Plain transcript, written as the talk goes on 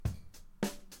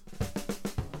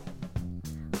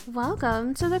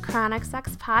Welcome to the Chronic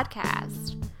Sex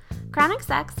Podcast. Chronic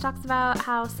Sex talks about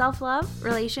how self-love,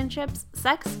 relationships,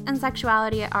 sex, and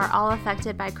sexuality are all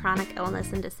affected by chronic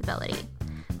illness and disability.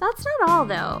 That's not all,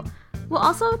 though. We'll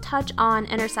also touch on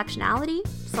intersectionality,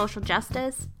 social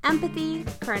justice, empathy,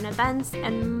 current events,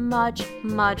 and much,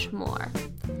 much more.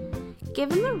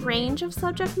 Given the range of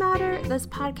subject matter, this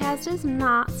podcast is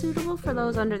not suitable for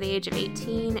those under the age of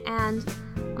 18, and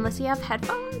unless you have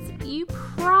headphones, you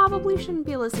probably shouldn't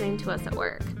be listening to us at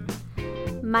work.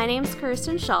 My name's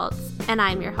Kirsten Schultz, and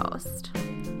I'm your host.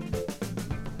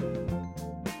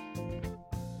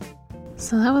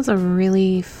 So that was a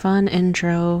really fun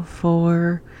intro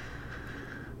for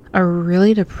a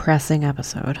really depressing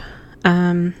episode.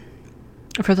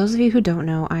 For those of you who don't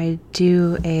know, I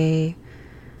do a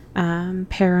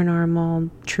paranormal,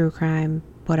 true crime,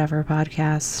 whatever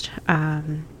podcast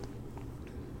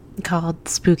called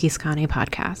Spooky Scotty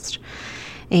Podcast.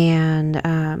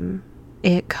 And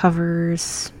it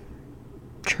covers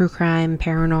true crime,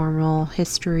 paranormal,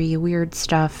 history, weird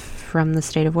stuff from the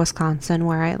state of Wisconsin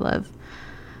where I live.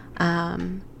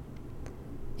 And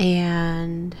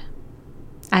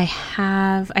I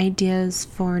have ideas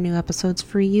for new episodes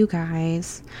for you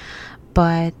guys,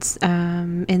 but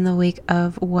in the wake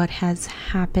of what has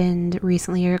happened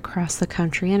recently across the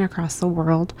country and across the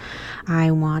world,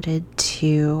 I wanted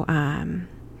to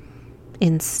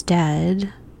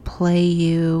instead play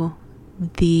you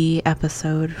the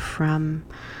episode from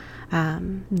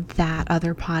that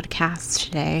other podcast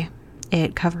today.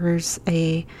 It covers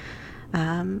a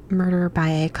murder by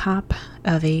a cop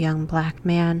of a young black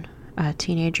man, a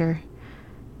teenager,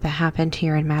 that happened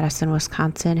here in Madison,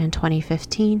 Wisconsin in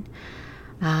 2015,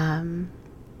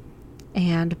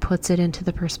 and puts it into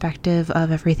the perspective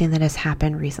of everything that has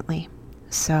happened recently.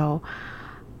 So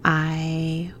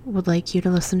I would like you to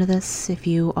listen to this. If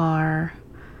you are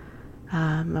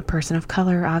a person of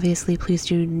color, obviously, please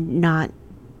do not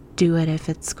do it if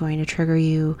it's going to trigger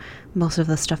you. Most of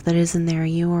the stuff that is in there,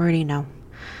 you already know.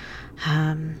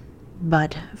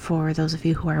 But for those of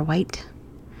you who are white,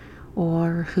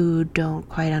 or who don't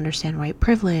quite understand white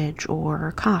privilege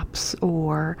or cops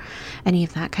or any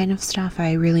of that kind of stuff,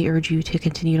 I really urge you to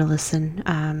continue to listen.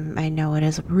 I know it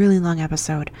is a really long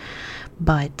episode,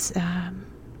 but I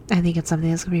think it's something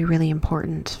that's going to be really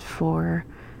important for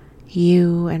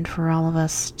you and for all of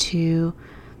us to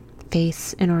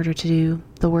face in order to do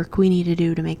the work we need to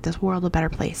do to make this world a better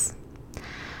place.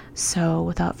 So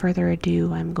without further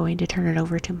ado, I'm going to turn it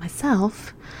over to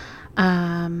myself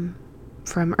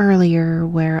from earlier,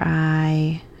 where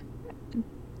I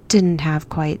didn't have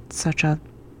quite such a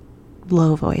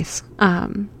low voice.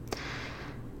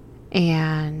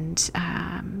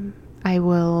 I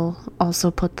will also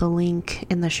put the link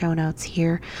in the show notes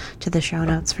here to the show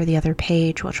notes for the other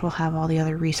page, which will have all the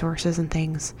other resources and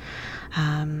things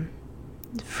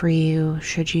for you,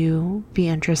 should you be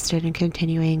interested in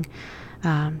continuing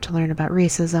to learn about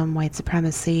racism, white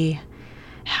supremacy,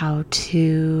 how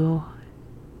to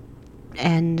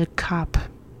end cop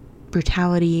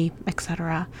brutality,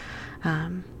 etc.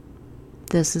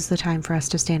 This is the time for us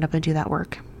to stand up and do that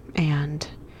work. And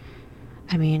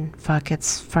I mean, fuck,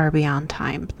 it's far beyond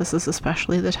time. This is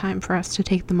especially the time for us to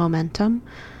take the momentum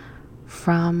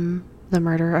from the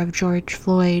murder of George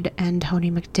Floyd and Tony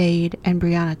McDade and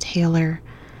Breonna Taylor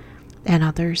and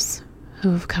others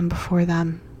who have come before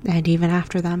them and even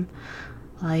after them,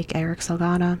 like Eric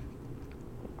Salgana,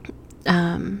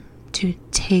 to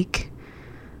take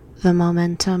the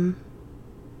momentum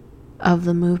of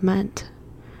the movement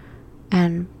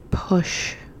and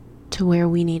push to where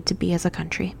we need to be as a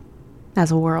country, as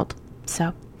a world.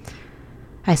 So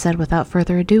I said without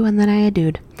further ado, and then I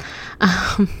adoed.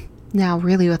 Now,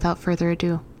 really, without further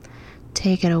ado,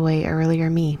 take it away,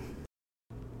 earlier me.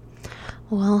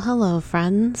 Well, hello,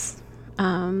 friends.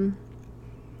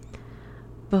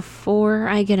 Before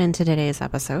I get into today's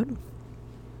episode,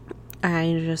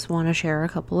 I just want to share a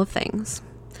couple of things.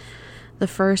 The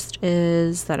first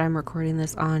is that I'm recording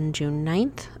this on June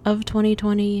 9th of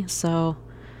 2020, so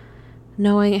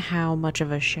knowing how much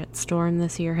of a shitstorm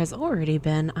this year has already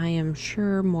been, I am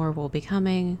sure more will be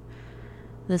coming.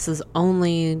 This is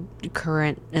only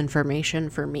current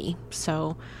information for me,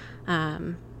 so,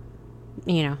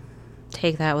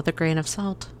 take that with a grain of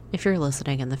salt if you're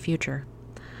listening in the future.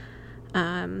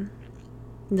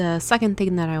 The second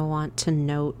thing that I want to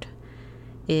note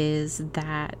is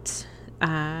that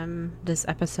this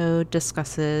episode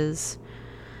discusses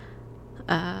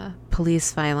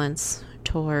police violence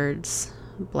towards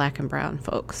Black and brown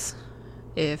folks.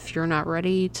 If you're not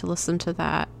ready to listen to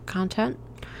that content,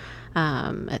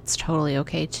 it's totally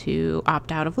okay to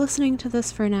opt out of listening to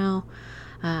this for now.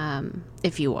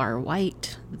 If you are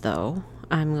white, though,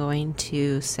 I'm going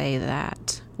to say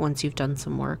that once you've done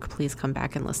some work, please come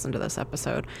back and listen to this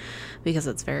episode, because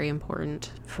it's very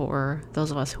important for those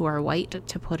of us who are white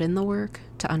to put in the work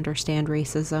to understand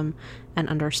racism and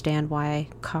understand why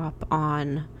cop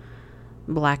on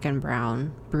black and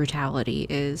brown brutality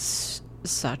is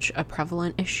such a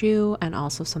prevalent issue and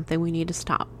also something we need to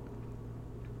stop.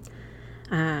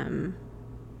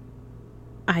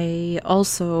 I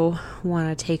also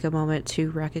want to take a moment to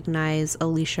recognize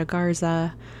Alicia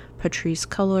Garza, Patrisse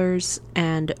Cullors,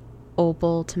 and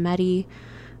Opal Tometi,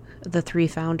 the 3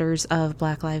 founders of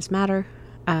Black Lives Matter,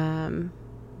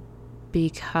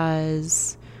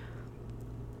 because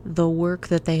the work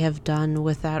that they have done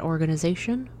with that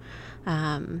organization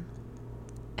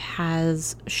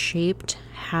has shaped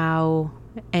how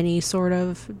any sort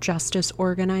of justice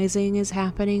organizing is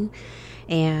happening,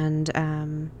 and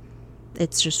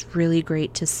it's just really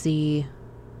great to see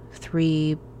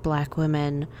 3 Black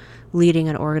women leading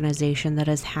an organization that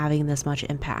is having this much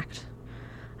impact,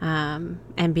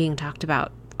 and being talked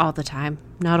about all the time.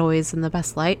 Not always in the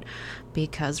best light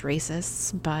because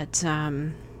racists, but,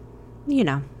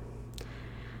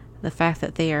 the fact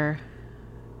that they are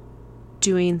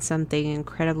doing something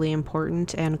incredibly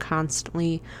important and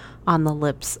constantly on the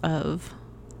lips of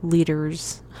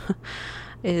leaders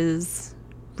is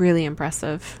really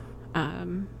impressive.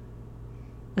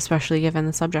 Especially given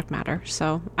the subject matter.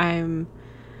 So I'm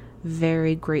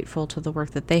very grateful to the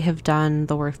work that they have done,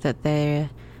 the work that the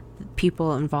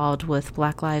people involved with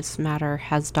Black Lives Matter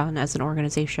has done as an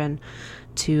organization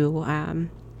to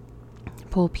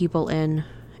pull people in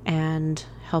and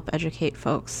help educate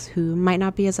folks who might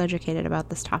not be as educated about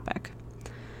this topic.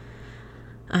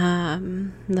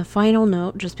 The final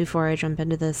note, just before I jump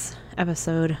into this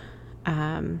episode,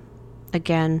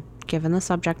 again, given the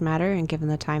subject matter and given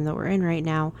the time that we're in right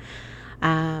now,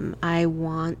 I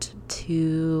want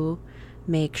to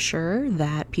make sure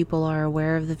that people are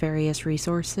aware of the various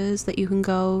resources that you can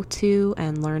go to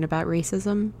and learn about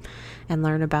racism and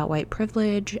learn about white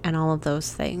privilege and all of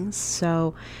those things.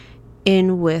 So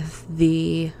in with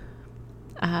the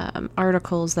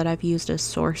articles that I've used as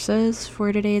sources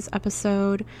for today's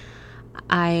episode,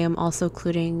 I am also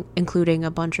including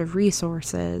a bunch of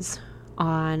resources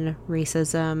on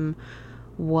racism,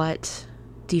 what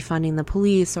defunding the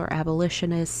police or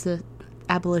abolitionism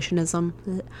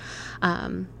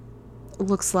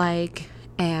looks like,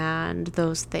 and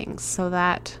those things, so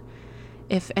that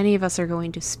if any of us are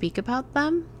going to speak about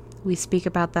them, we speak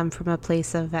about them from a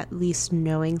place of at least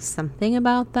knowing something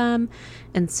about them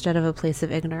instead of a place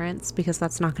of ignorance, because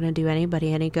that's not going to do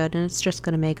anybody any good, and it's just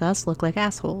going to make us look like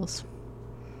assholes.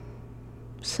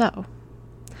 So,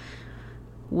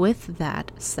 with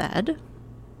that said,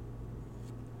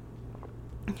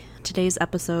 today's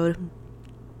episode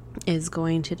is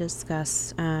going to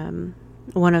discuss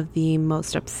one of the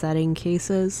most upsetting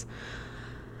cases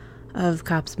of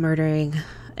cops murdering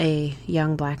a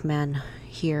young Black man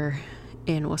here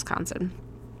in Wisconsin,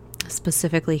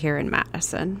 specifically here in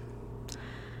Madison.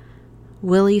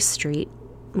 Willie Street,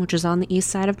 which is on the east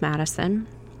side of Madison,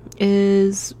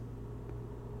 is,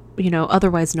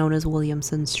 otherwise known as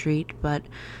Williamson Street, but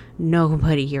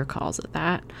nobody here calls it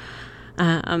that.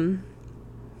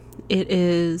 It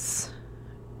is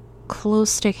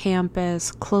close to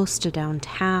campus, close to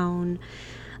downtown.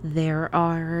 There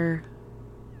are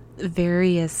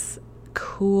various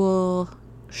cool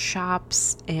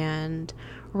shops and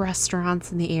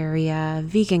restaurants in the area,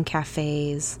 vegan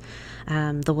cafes,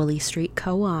 the Willie Street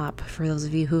Co-op, for those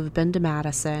of you who have been to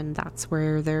Madison, that's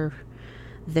where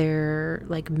their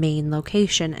like main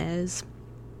location is.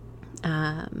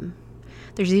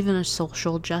 There's even a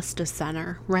social justice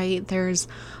center, right? There's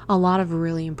a lot of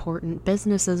really important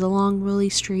businesses along Willie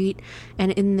Street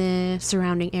and in the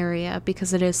surrounding area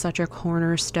because it is such a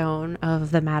cornerstone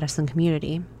of the Madison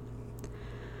community.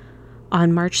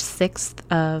 On March 6th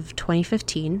of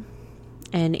 2015,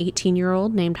 an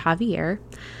 18-year-old named Javier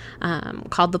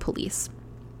called the police.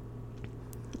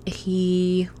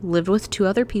 He lived with 2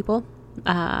 other people,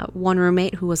 one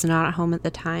roommate who was not at home at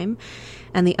the time,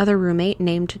 and the other roommate,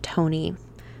 named Tony,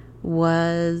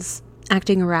 was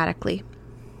acting erratically.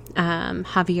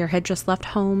 Javier had just left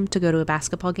home to go to a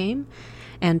basketball game,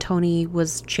 and Tony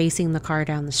was chasing the car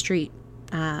down the street.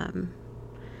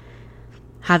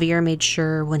 Javier made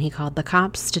sure when he called the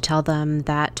cops to tell them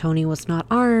that Tony was not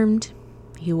armed,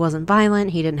 he wasn't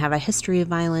violent, he didn't have a history of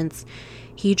violence,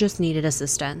 he just needed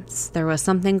assistance. There was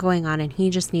something going on and he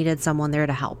just needed someone there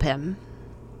to help him.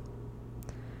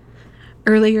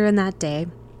 Earlier in that day,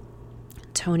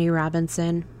 Tony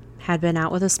Robinson had been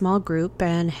out with a small group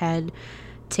and had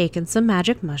taken some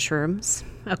magic mushrooms,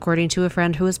 according to a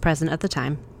friend who was present at the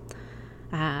time.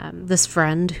 This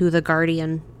friend, who the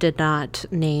Guardian did not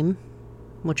name,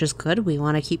 which is good, we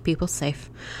want to keep people safe,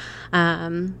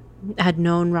 had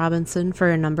known Robinson for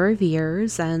a number of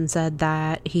years and said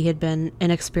that he had been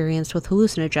inexperienced with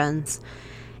hallucinogens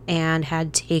and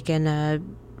had taken a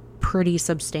pretty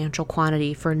substantial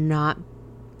quantity for not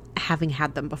having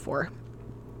had them before.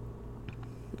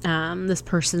 This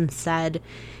person said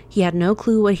he had no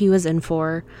clue what he was in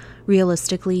for.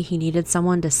 Realistically, he needed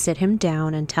someone to sit him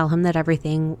down and tell him that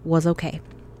everything was okay.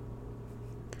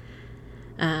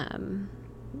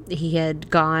 He had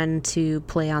gone to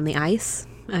play on the ice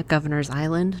at Governor's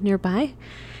Island nearby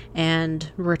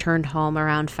and returned home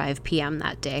around 5 p.m.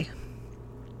 that day.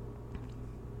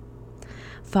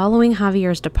 Following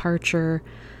Javier's departure,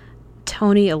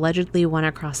 Tony allegedly went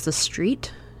across the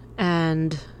street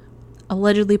and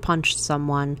allegedly punched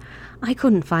someone. I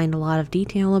couldn't find a lot of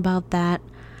detail about that.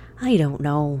 I don't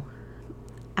know.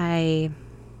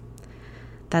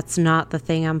 That's not the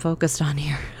thing I'm focused on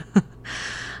here.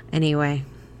 Anyway,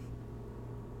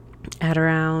 at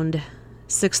around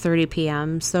 6:30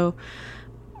 p.m., so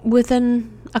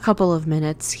within a couple of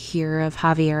minutes here of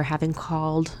Javier having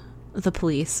called the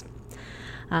police,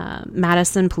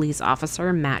 Madison police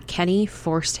officer Matt Kenny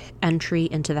forced entry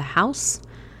into the house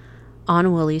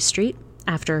on Willie Street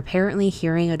after apparently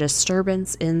hearing a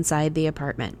disturbance inside the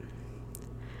apartment.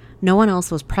 No one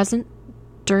else was present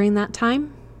during that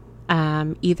time,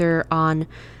 either on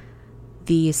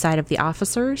the side of the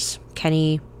officers.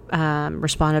 Kenny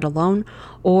responded alone,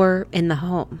 or in the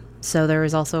home. So there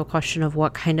was also a question of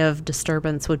what kind of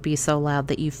disturbance would be so loud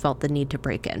that you felt the need to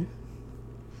break in.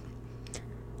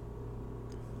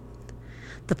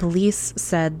 The police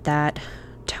said that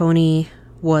Tony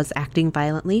was acting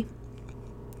violently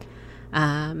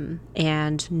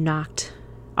and knocked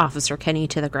Officer Kenny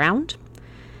to the ground.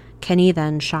 Kenny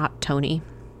then shot Tony.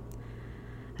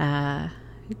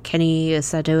 Kenny is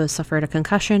said to have suffered a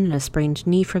concussion and a sprained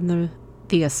knee from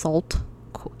the assault,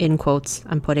 in quotes.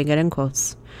 I'm putting it in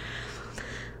quotes.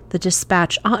 The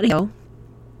dispatch audio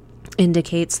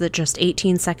indicates that just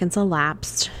 18 seconds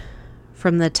elapsed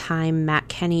from the time Matt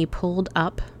Kenny pulled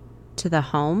up to the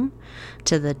home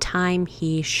to the time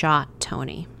he shot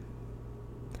Tony.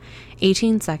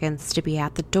 18 seconds to be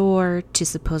at the door, to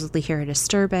supposedly hear a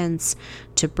disturbance,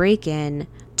 to break in,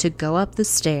 to go up the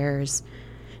stairs,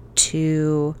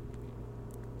 to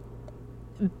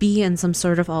be in some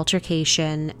sort of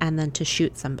altercation, and then to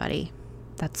shoot somebody.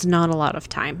 That's not a lot of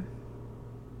time.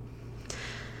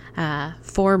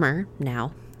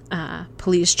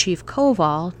 Police Chief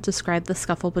Koval described the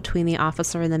scuffle between the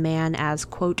officer and the man as,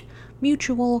 quote,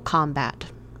 mutual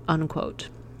combat, unquote.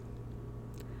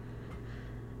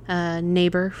 A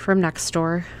neighbor from next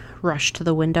door rushed to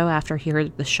the window after he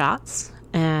heard the shots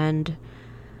and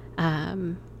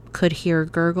could hear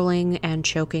gurgling and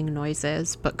choking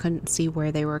noises, but couldn't see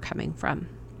where they were coming from.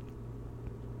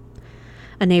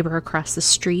 A neighbor across the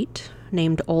street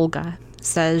named Olga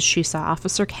says she saw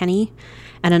Officer Kenny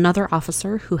and another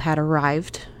officer who had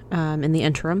arrived in the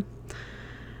interim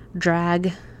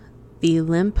drag the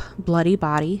limp, bloody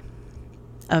body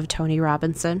of Tony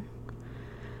Robinson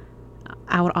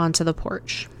out onto the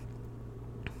porch.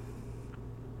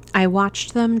 I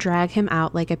watched them drag him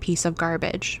out like a piece of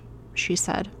garbage, she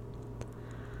said.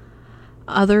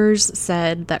 Others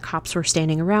said that cops were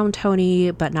standing around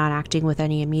Tony, but not acting with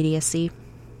any immediacy.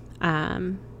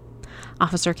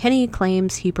 Officer Kenny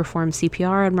claims he performed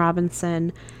CPR on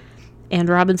Robinson, and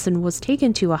Robinson was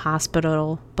taken to a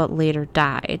hospital, but later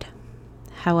died.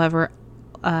 However,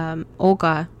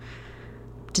 Olga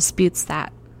disputes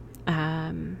that.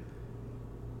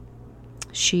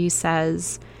 She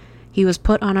says he was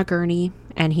put on a gurney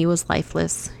and he was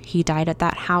lifeless. He died at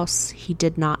that house. He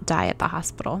did not die at the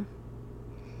hospital.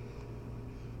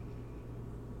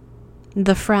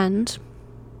 The friend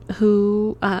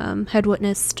who had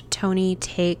witnessed Tony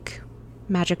take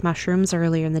magic mushrooms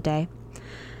earlier in the day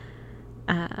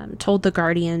told The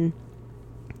Guardian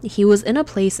he was in a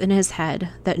place in his head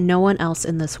that no one else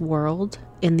in this world,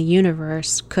 in the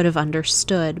universe, could have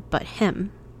understood but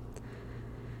him.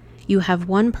 You have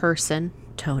one person,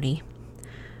 Tony,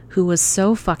 who was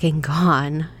so fucking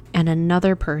gone, and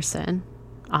another person,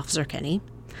 Officer Kenny,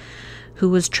 who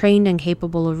was trained and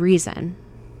capable of reason,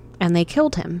 and they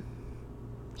killed him.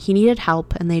 He needed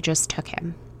help, and they just took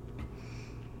him.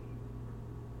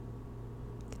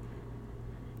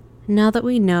 Now that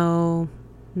we know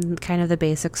kind of the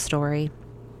basic story,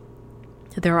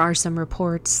 there are some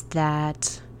reports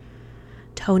that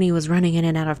Tony was running in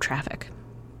and out of traffic.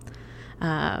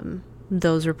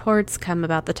 Those reports come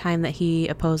about the time that he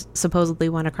supposedly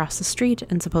went across the street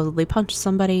and supposedly punched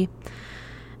somebody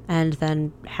and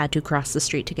then had to cross the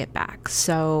street to get back.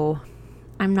 So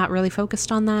I'm not really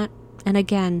focused on that. And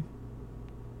again,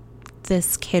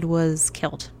 this kid was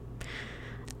killed.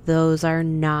 Those are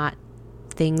not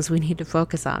things we need to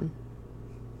focus on.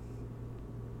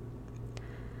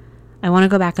 I want to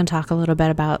go back and talk a little bit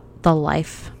about the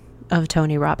life of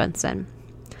Tony Robinson.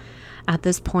 At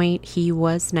this point, he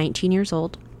was 19 years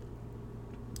old,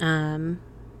 and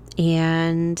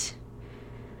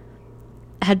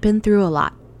had been through a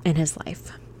lot in his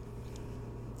life.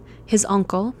 His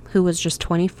uncle, who was just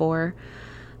 24,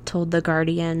 told The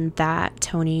Guardian that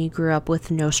Tony grew up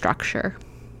with no structure.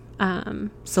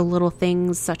 So little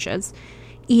things such as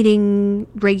eating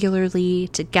regularly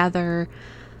together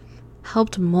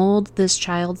helped mold this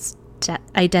child's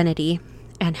identity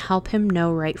and help him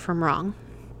know right from wrong.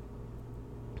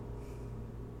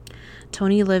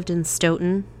 Tony lived in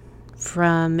Stoughton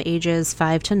from ages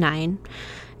 5 to 9,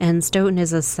 and Stoughton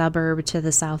is a suburb to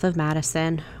the south of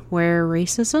Madison, where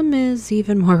racism is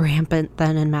even more rampant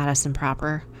than in Madison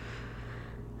proper.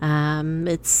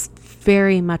 It's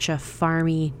very much a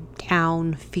farmy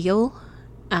town feel,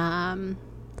 and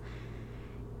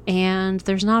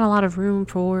there's not a lot of room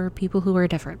for people who are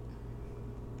different.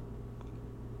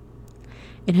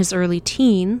 In his early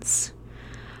teens,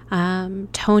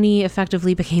 Tony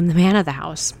effectively became the man of the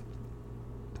house.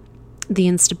 The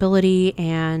instability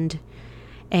and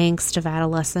angst of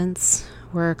adolescence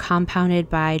were compounded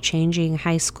by changing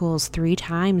high schools 3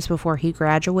 times before he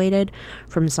graduated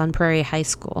from Sun Prairie High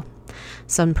School.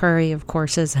 Sun Prairie, of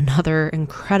course, is another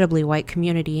incredibly white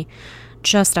community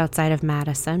just outside of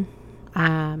Madison,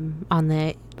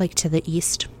 to the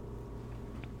east.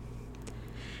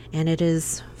 And it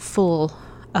is full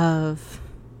of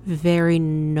very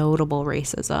notable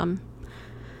racism.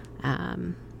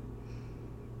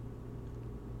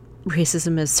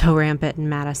 Racism is so rampant in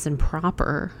Madison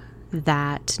proper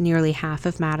that nearly half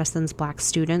of Madison's black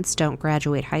students don't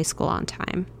graduate high school on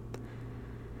time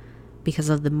because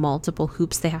of the multiple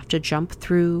hoops they have to jump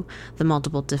through, the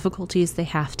multiple difficulties they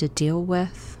have to deal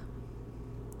with.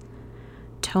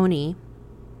 Tony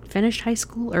finished high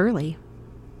school early.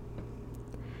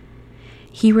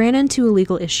 He ran into a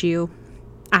legal issue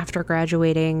after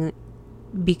graduating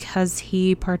because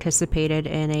he participated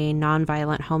in a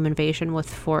nonviolent home invasion with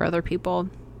 4 other people.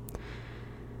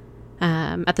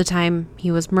 At the time he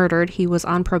was murdered, he was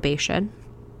on probation,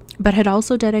 but had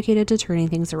also dedicated to turning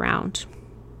things around.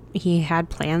 He had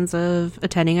plans of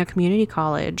attending a community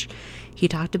college. He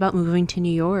talked about moving to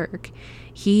New York.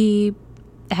 He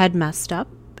had messed up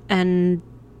and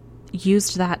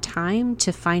used that time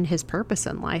to find his purpose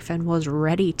in life and was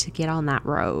ready to get on that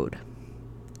road.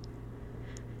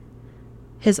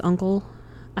 His uncle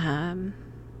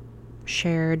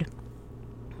shared,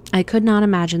 "I could not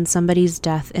imagine somebody's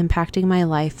death impacting my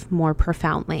life more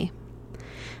profoundly.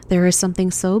 There is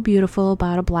something so beautiful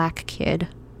about a black kid,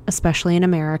 especially in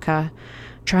America,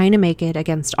 trying to make it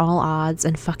against all odds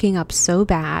and fucking up so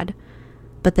bad,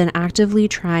 but then actively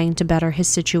trying to better his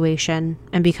situation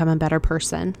and become a better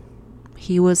person.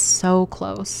 He was so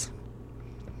close."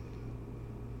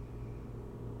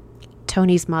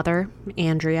 Tony's mother,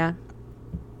 Andrea,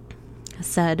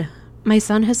 said, "My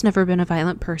son has never been a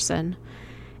violent person,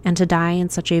 and to die in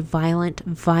such a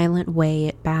violent way,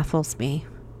 it baffles me.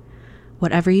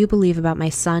 Whatever you believe about my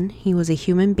son, he was a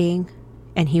human being,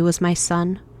 and he was my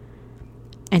son,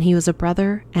 and he was a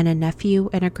brother and a nephew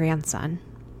and a grandson."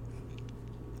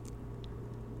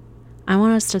 I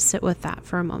want us to sit with that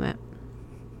for a moment.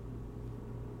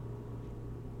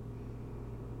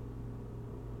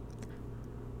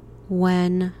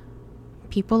 When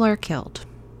people are killed,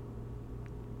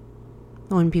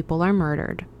 when people are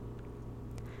murdered,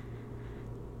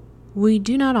 we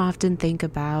do not often think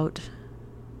about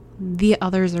the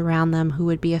others around them who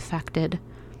would be affected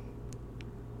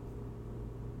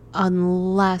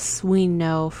unless we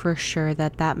know for sure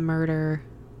that that murder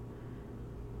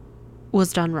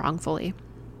was done wrongfully.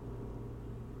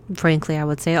 Frankly, I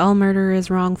would say all murder is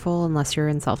wrongful unless you're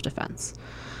in self-defense.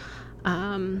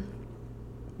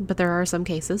 But there are some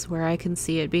cases where I can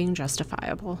see it being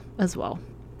justifiable as well.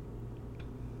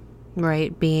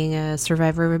 Right? Being a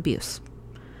survivor of abuse.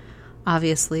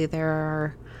 Obviously, there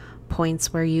are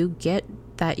points where you get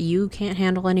that you can't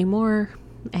handle anymore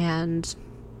and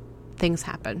things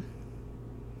happen.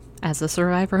 As a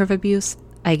survivor of abuse,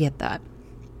 I get that.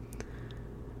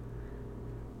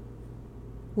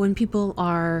 When people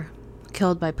are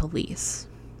killed by police,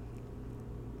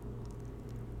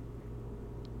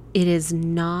 it is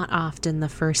not often the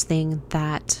first thing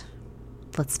that,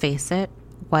 let's face it,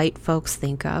 white folks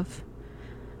think of,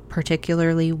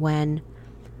 particularly when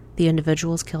the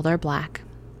individuals killed are black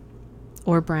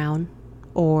or brown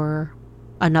or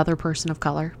another person of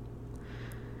color.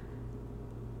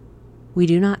 We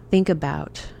do not think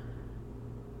about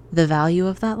the value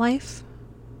of that life.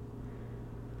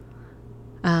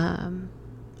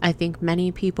 I think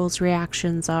many people's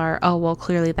reactions are, oh, well,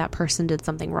 clearly that person did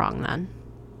something wrong then.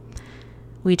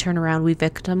 We turn around, we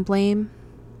victim blame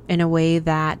in a way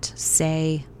that,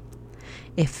 say,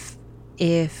 if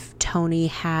Tony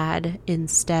had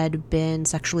instead been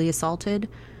sexually assaulted,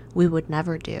 we would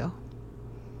never do.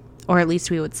 Or at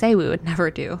least we would say we would never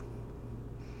do.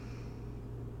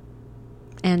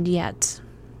 And yet,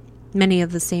 many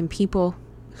of the same people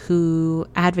who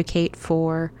advocate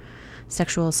for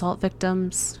sexual assault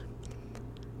victims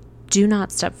do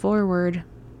not step forward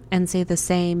and say the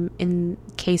same in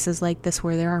cases like this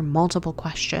where there are multiple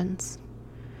questions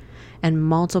and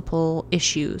multiple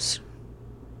issues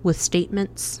with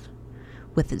statements,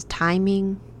 with his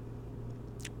timing,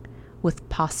 with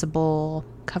possible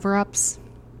cover-ups.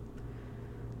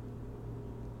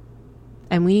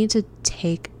 And we need to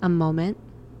take a moment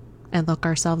and look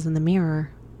ourselves in the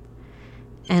mirror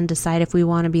and decide if we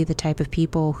want to be the type of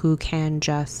people who can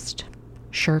just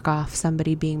shirk off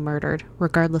somebody being murdered,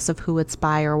 regardless of who it's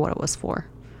by or what it was for.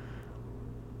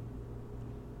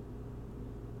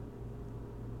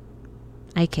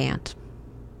 I can't.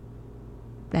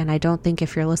 And I don't think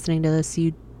if you're listening to this,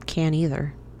 you can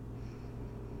either.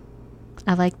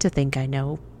 I like to think I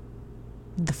know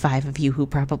the 5 of you who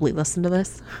probably listen to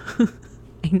this.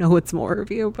 I know it's more of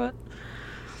you, but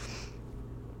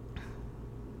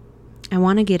I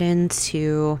want to get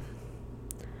into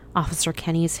Officer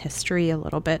Kenny's history a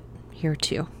little bit here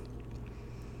too.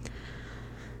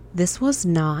 This was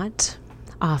not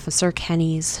Officer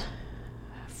Kenny's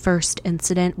first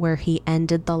incident where he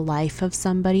ended the life of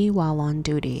somebody while on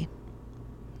duty.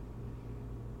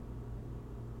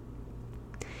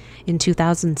 In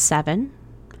 2007,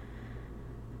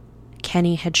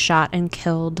 Kenny had shot and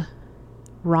killed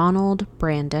Ronald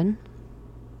Brandon.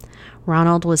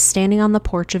 Ronald was standing on the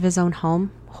porch of his own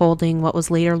home, holding what was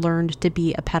later learned to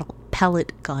be a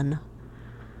pellet gun.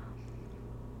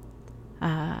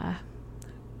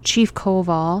 Chief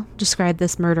Koval described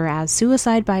this murder as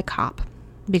suicide by cop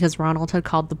because Ronald had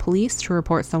called the police to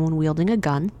report someone wielding a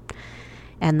gun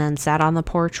and then sat on the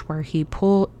porch where he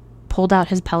pulled out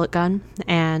his pellet gun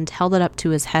and held it up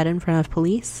to his head in front of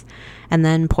police and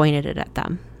then pointed it at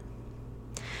them.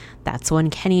 That's when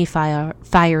Kenny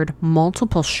fired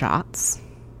multiple shots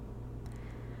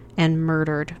and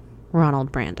murdered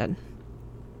Ronald Brandon.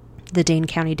 The Dane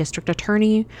County District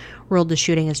Attorney ruled the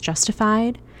shooting as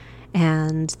justified,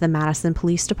 and the Madison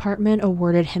Police Department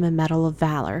awarded him a Medal of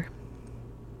Valor.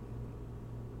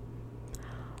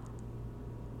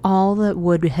 All that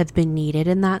would have been needed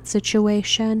in that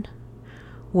situation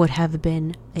would have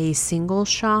been a single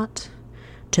shot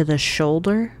to the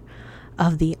shoulder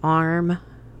of the arm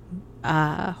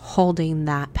holding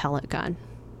that pellet gun.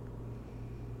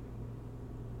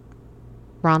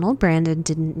 Ronald Brandon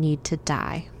didn't need to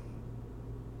die.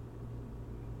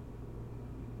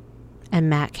 And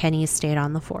Matt Kenny stayed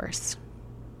on the force.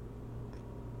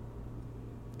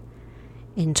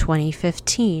 In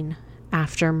 2015,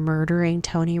 after murdering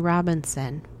Tony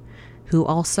Robinson, who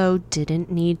also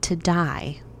didn't need to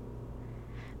die,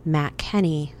 Matt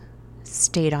Kenny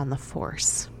stayed on the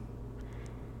force.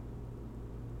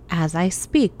 As I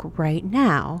speak right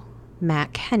now,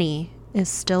 Matt Kenny is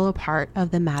still a part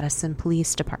of the Madison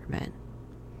Police Department.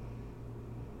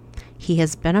 He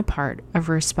has been a part of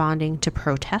responding to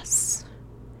protests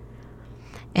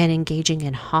and engaging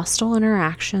in hostile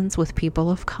interactions with people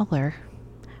of color,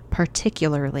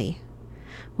 particularly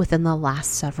within the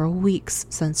last several weeks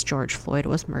since George Floyd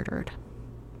was murdered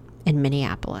in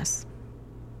Minneapolis.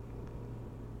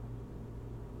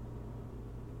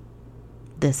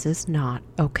 This is not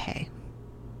okay.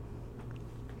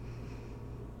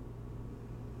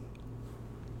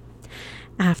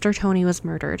 After Tony was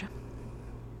murdered,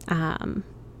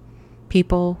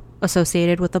 people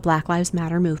associated with the Black Lives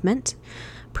Matter movement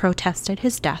protested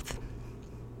his death.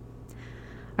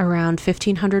 Around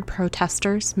 1,500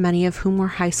 protesters, many of whom were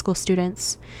high school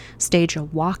students, staged a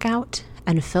walkout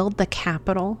and filled the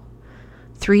Capitol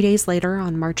 3 days later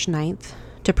on March 9th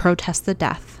to protest the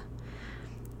death.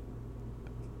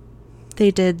 They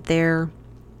did their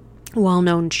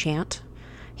well-known chant,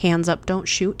 "Hands up, don't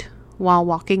shoot," while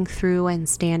walking through and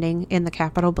standing in the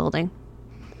Capitol building.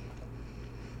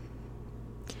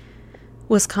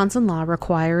 Wisconsin law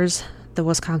requires the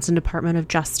Wisconsin Department of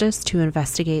Justice to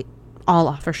investigate all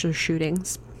officer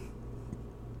shootings.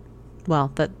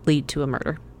 that lead to a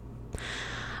murder.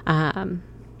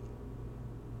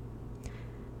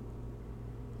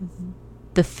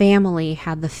 The family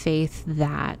had the faith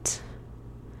that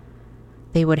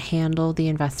they would handle the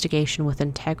investigation with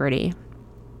integrity.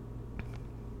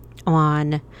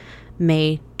 On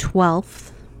May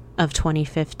 12th of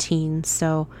 2015,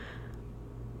 so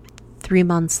 2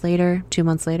 months later,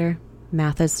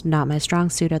 math is not my strong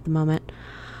suit at the moment,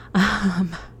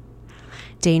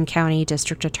 Dane County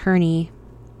District Attorney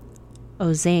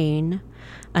Ozane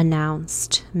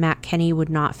announced Matt Kenny would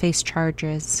not face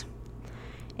charges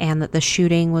and that the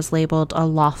shooting was labeled a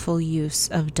lawful use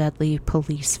of deadly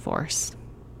police force.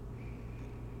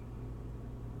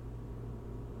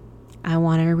 I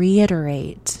want to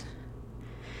reiterate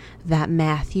that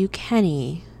Matthew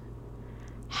Kenny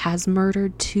has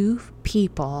murdered 2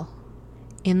 people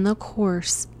in the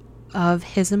course of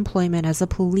his employment as a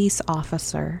police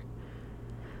officer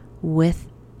with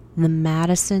the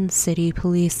Madison City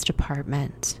Police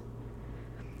Department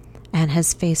and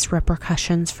has faced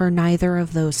repercussions for neither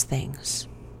of those things.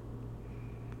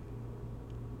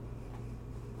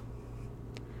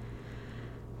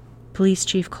 Police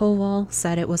Chief Koval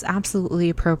said it was absolutely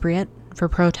appropriate for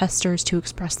protesters to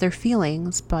express their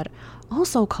feelings, but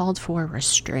also called for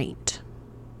restraint.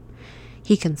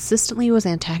 He consistently was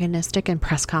antagonistic in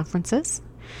press conferences.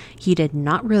 He did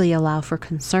not really allow for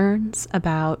concerns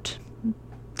about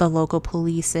the local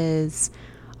police's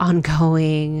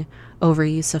ongoing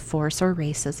overuse of force or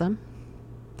racism.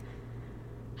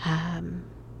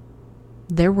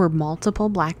 There were multiple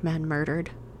black men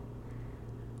murdered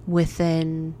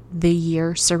within the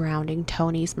year surrounding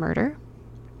Tony's murder,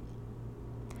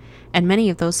 and many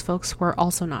of those folks were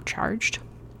also not charged.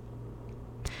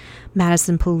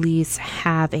 Madison police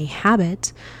have a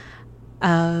habit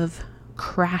of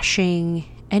crashing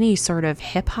any sort of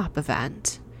hip-hop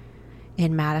event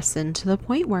in Madison to the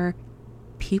point where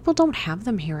people don't have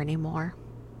them here anymore.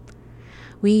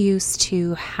 We used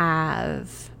to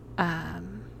have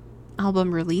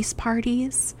album release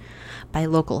parties by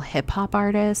local hip-hop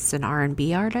artists and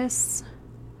R&B artists.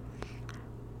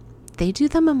 They do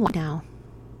them in now.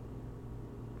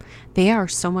 They are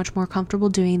so much more comfortable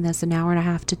doing this an hour and a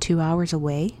half to 2 hours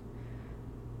away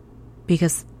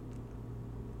because,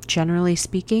 generally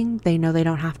speaking, they know they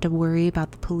don't have to worry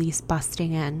about the police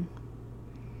busting in.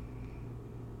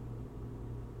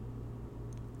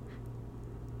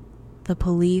 The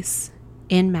police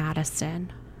in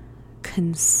Madison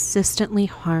consistently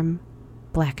harm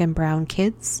black and brown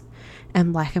kids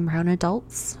and black and brown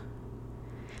adults.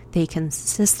 They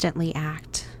consistently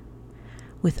act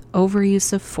with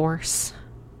overuse of force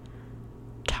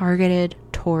targeted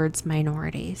towards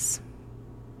minorities.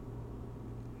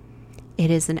 It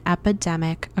is an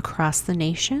epidemic across the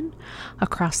nation,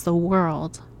 across the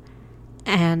world,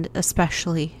 and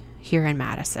especially here in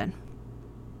Madison.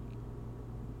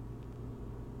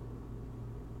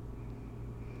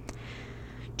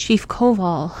 Chief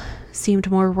Koval seemed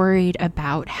more worried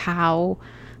about how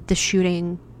the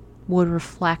shooting would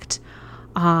reflect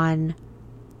on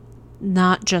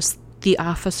not just the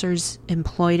officers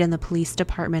employed in the police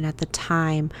department at the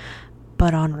time,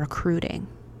 but on recruiting.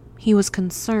 He was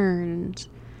concerned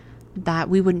that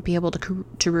we wouldn't be able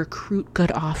to recruit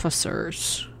good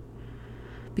officers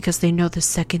because they know the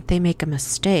second they make a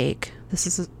mistake.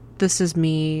 This is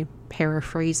me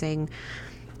paraphrasing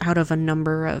out of a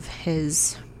number of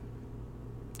his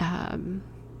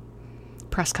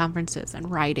press conferences and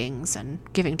writings and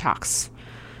giving talks,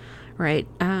 right?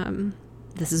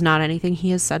 This is not anything he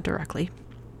has said directly.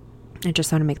 I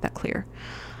just want to make that clear.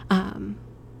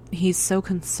 He's so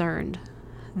concerned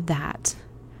that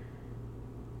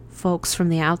folks from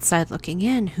the outside looking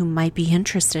in who might be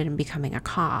interested in becoming a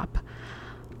cop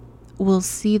will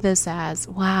see this as,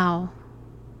 wow,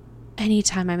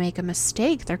 anytime I make a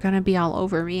mistake, they're going to be all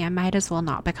over me. I might as well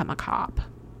not become a cop.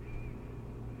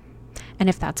 And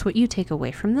if that's what you take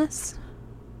away from this,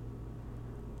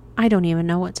 I don't even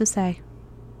know what to say.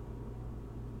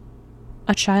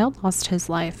 A child lost his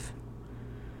life.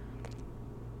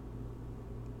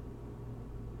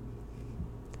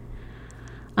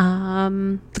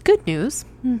 The good news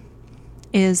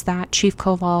is that Chief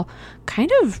Koval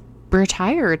kind of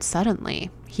retired suddenly.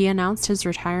 He announced his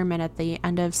retirement at the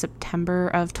end of September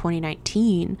of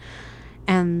 2019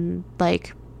 and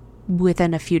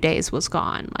within a few days was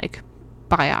gone,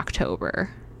 by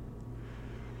October.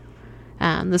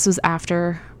 This was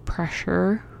after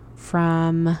pressure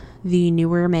from the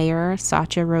newer mayor,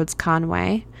 Satya Rhodes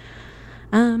Conway.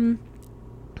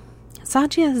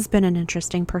 Satya has been an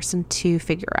interesting person to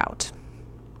figure out.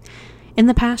 In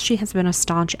the past, she has been a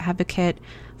staunch advocate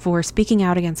for speaking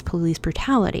out against police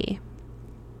brutality.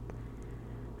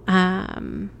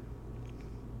 But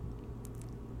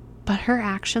her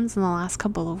actions in the last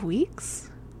couple of weeks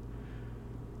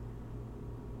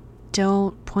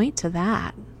don't point to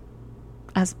that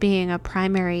as being a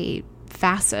primary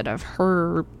facet of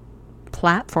her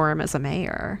platform as a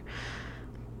mayor.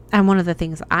 And one of the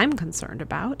things I'm concerned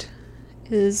about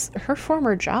is her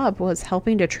former job was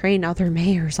helping to train other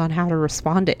mayors on how to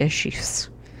respond to issues.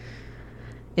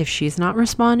 If she's not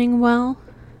responding well,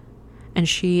 and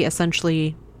she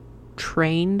essentially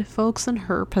trained folks in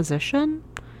her position,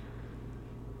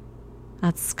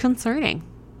 that's concerning.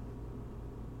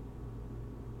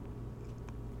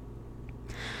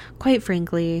 Quite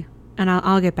frankly, and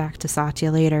I'll get back to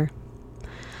Satya later,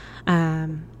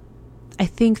 I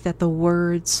think that the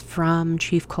words from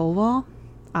Chief Kowal,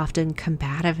 often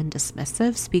combative and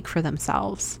dismissive, speak for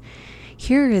themselves.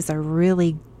 Here is a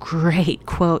really great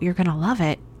quote. You're going to love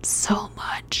it so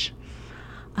much.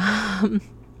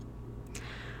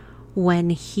 When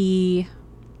he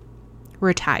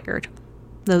retired,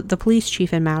 the police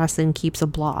chief in Madison keeps a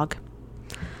blog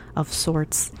of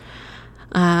sorts.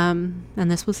 And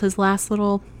this was his last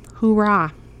little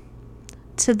hoorah.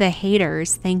 To the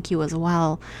haters, thank you as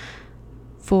well.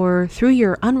 For through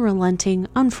your unrelenting,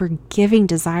 unforgiving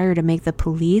desire to make the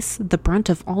police the brunt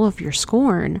of all of your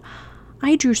scorn,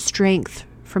 I drew strength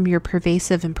from your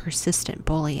pervasive and persistent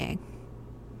bullying.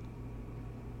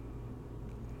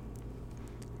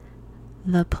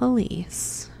 The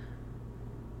police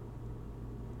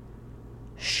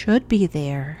should be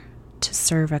there to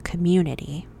serve a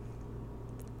community.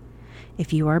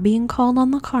 If you are being called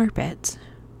on the carpet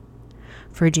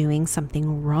for doing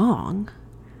something wrong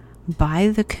by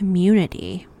the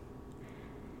community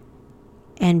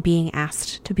and being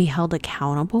asked to be held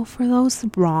accountable for those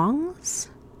wrongs,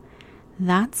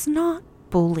 that's not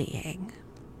bullying.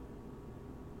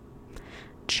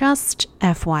 Just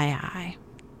FYI.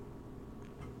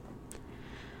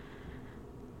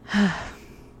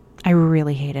 I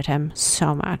really hated him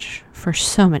so much for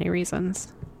so many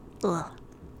reasons. Ugh.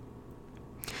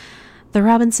 The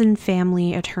Robinson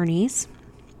family attorneys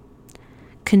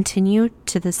continue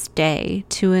to this day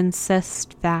to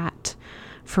insist that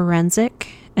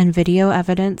forensic and video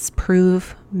evidence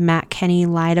prove Matt Kenney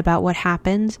lied about what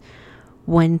happened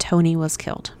when Tony was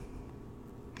killed.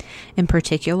 In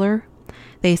particular,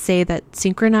 they say that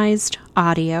synchronized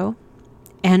audio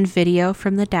and video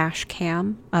from the dash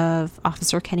cam of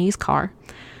Officer Kenney's car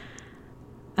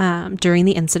during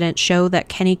the incident show that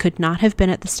Kenney could not have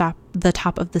been at the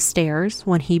top of the stairs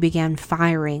when he began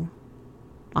firing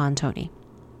on Tony.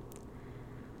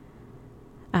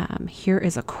 Here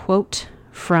is a quote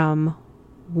from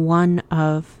one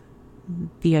of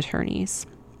the attorneys.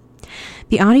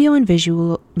 The audio and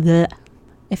video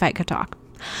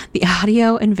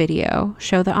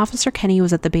show that Officer Kenney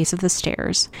was at the base of the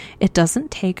stairs. It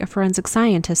doesn't take a forensic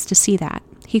scientist to see that.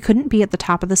 He couldn't be at the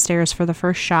top of the stairs for the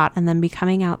first shot and then be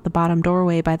coming out the bottom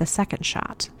doorway by the second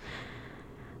shot.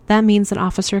 That means that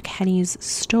Officer Kenney's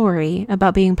story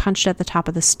about being punched at the top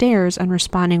of the stairs and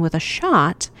responding with a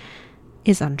shot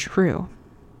is untrue.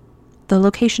 The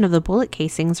location of the bullet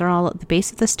casings are all at the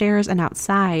base of the stairs and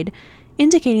outside,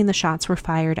 indicating the shots were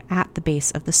fired at the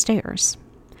base of the stairs.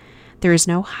 There is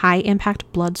no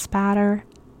high-impact blood spatter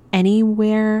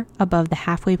anywhere above the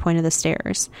halfway point of the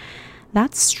stairs.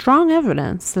 That's strong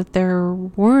evidence that there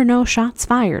were no shots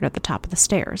fired at the top of the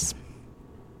stairs.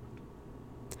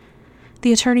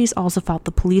 The attorneys also fault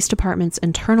the police department's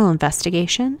internal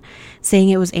investigation, saying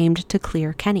it was aimed to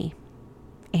clear Kenney.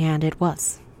 And it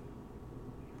was.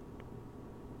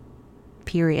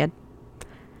 Period.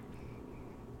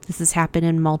 This has happened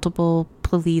in multiple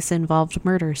police-involved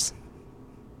murders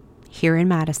here in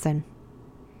Madison.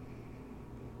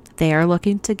 They are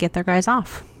looking to get their guys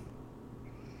off.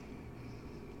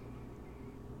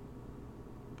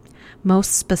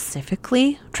 Most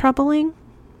specifically troubling,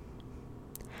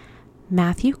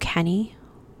 Matthew Kenney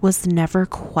was never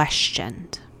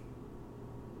questioned.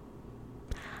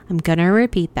 I'm going to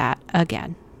repeat that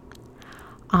again.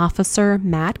 Officer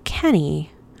Matt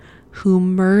Kenney, who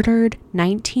murdered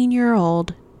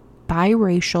 19-year-old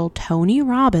biracial Tony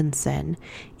Robinson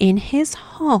in his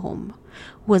home,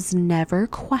 was never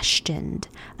questioned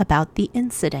about the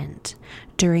incident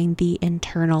during the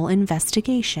internal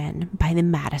investigation by the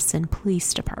Madison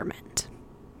Police Department.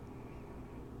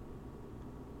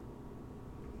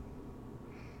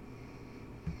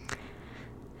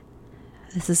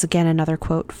 This is again another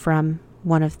quote from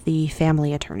one of the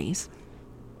family attorneys.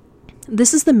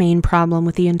 This is the main problem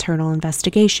with the internal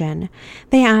investigation.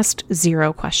 They asked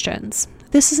 0 questions.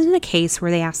 This isn't a case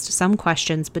where they asked some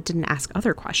questions but didn't ask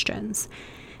other questions.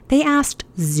 They asked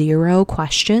 0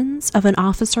 questions of an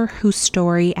officer whose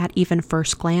story at even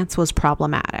first glance was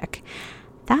problematic.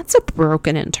 That's a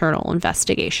broken internal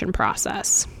investigation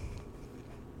process.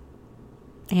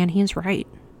 And he's right.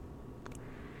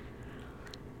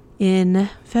 In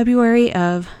February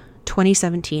of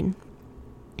 2017,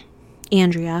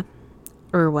 Andrea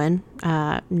Irwin,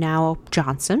 now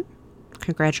Johnson,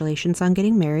 congratulations on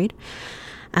getting married,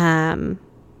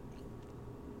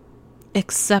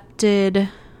 accepted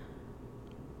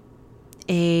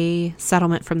a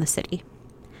settlement from the city.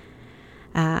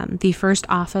 The first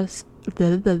offer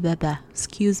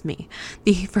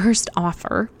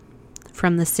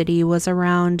from the city was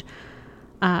around,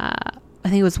 I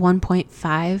think it was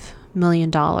 $1.5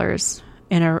 million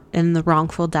in the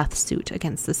wrongful death suit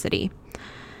against the city.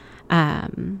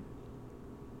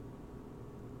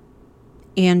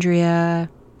 Andrea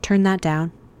turned that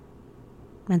down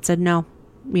and said, no,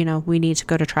 we need to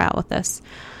go to trial with this.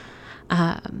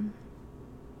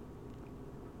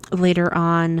 Later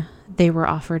on, they were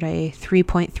offered a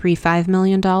 $3.35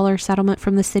 million settlement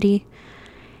from the city.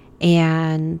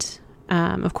 And,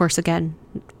 of course, again,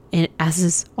 as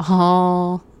is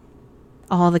all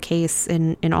the case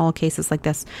in all cases like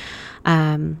this,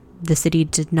 the city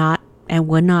did not and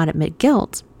would not admit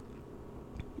guilt.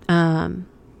 Andrea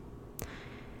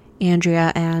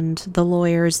and the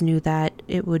lawyers knew that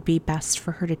it would be best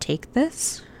for her to take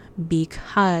this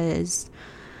because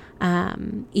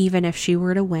even if she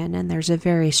were to win, and there's a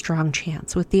very strong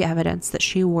chance with the evidence that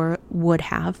she would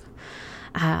have,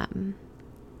 the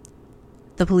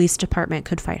police department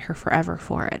could fight her forever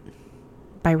for it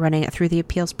by running it through the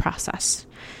appeals process.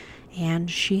 And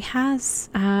she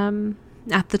has,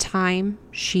 at the time,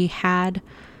 she had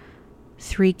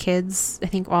 3 kids, I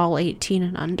think all 18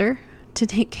 and under, to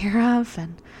take care of.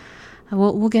 And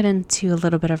we'll get into a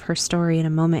little bit of her story in a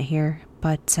moment here.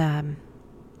 But,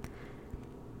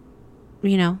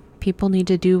 people need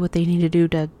to do what they need to do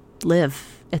to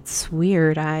live. It's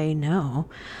weird, I know.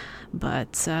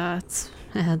 But it's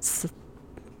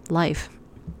life.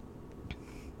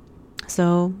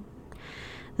 So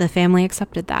the family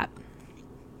accepted that.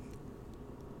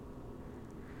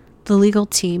 The legal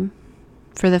team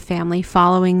for the family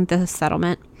following the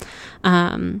settlement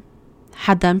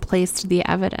had then placed the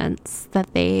evidence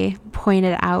that they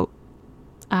pointed out,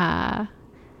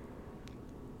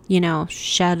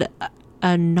 shed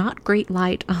a not great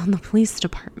light on the police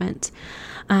department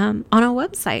on a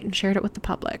website and shared it with the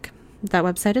public. That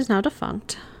website is now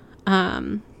defunct.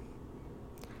 I'm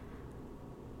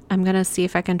going to see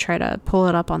if I can try to pull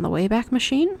it up on the Wayback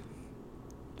Machine.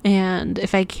 And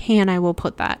if I can, I will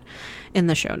put that in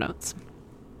the show notes.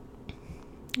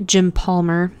 Jim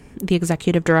Palmer, the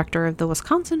executive director of the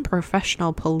Wisconsin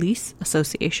Professional Police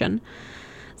Association,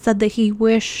 said that he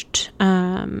wished,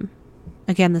 again,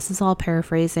 this is all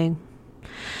paraphrasing,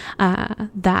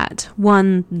 that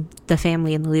 1, the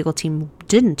family and the legal team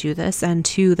didn't do this, and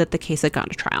 2, that the case had gone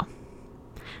to trial.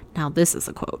 Now, this is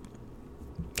a quote.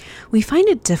 "We find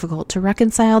it difficult to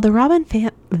reconcile the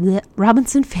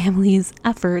Robinson family's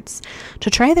efforts to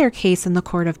try their case in the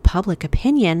court of public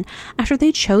opinion after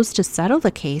they chose to settle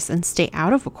the case and stay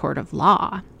out of a court of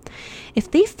law.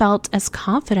 If they felt as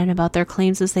confident about their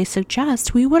claims as they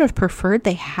suggest, we would have preferred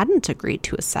they hadn't agreed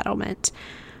to a settlement,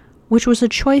 which was a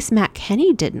choice Matt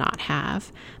Kenney did not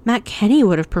have. Matt Kenney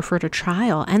would have preferred a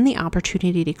trial and the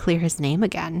opportunity to clear his name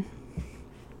again."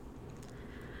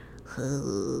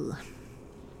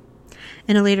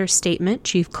 In a later statement,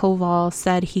 Chief Koval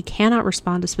said he cannot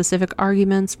respond to specific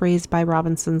arguments raised by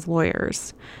Robinson's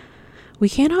lawyers. "We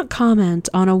cannot comment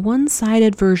on a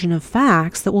one-sided version of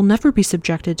facts that will never be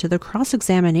subjected to the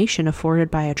cross-examination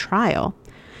afforded by a trial.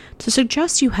 To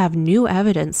suggest you have new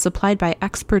evidence supplied by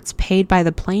experts paid by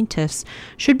the plaintiffs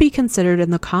should be considered in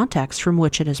the context from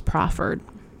which it is proffered."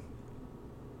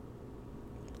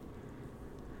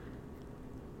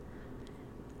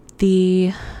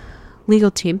 The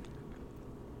legal team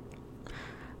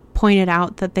pointed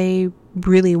out that they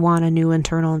really want a new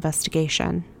internal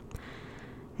investigation,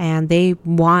 and they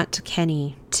want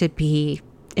Kenney to be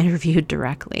interviewed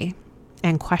directly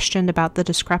and questioned about the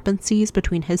discrepancies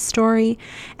between his story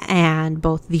and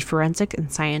both the forensic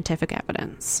and scientific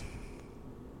evidence.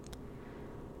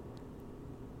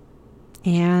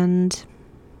 And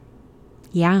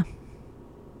yeah,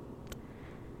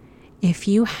 if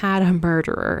you had a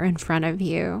murderer in front of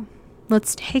you,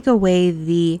 let's take away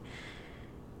the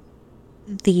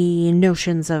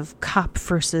notions of cop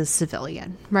versus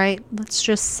civilian, right? Let's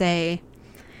just say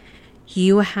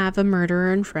you have a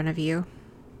murderer in front of you.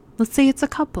 Let's say it's a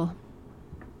couple.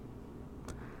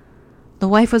 The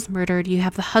wife was murdered. You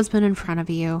have the husband in front of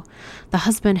you. The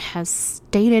husband has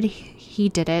stated he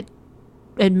did it,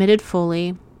 admitted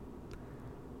fully.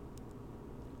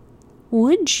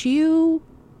 Would you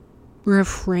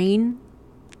refrain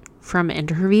from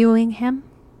interviewing him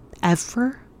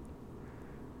ever?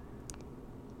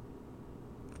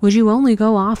 Would you only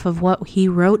go off of what he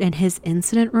wrote in his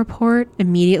incident report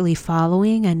immediately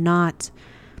following and not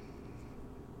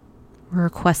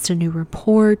request a new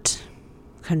report,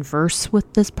 converse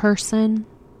with this person?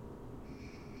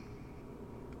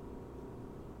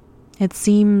 It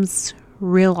seems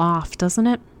real off, doesn't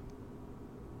it?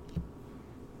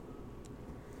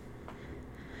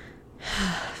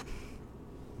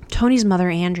 Tony's mother,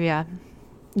 Andrea,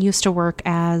 used to work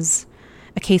as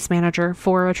a case manager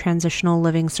for a transitional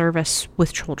living service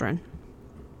with children.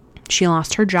 She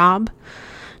lost her job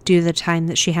due to the time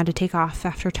that she had to take off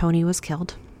after Tony was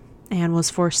killed and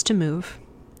was forced to move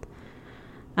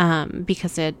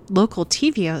because a local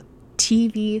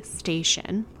TV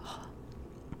station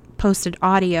posted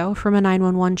audio from a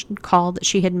 911 call that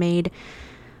she had made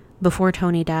before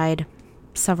Tony died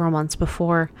several months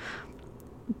before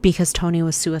because Tony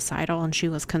was suicidal and she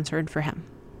was concerned for him.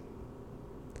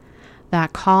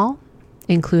 That call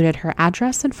included her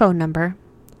address and phone number.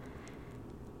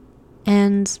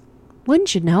 And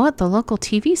wouldn't you know it, the local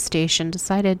TV station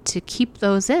decided to keep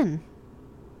those in.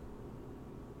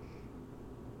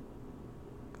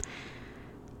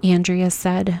 Andrea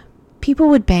said, "People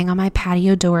would bang on my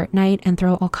patio door at night and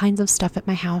throw all kinds of stuff at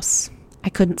my house. I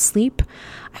couldn't sleep.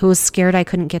 I was scared I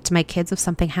couldn't get to my kids if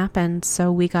something happened,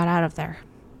 so we got out of there."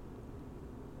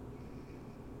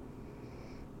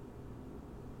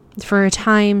 For a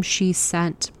time, she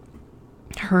sent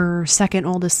her second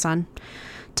oldest son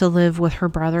to live with her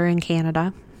brother in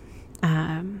Canada,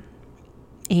 and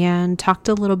talked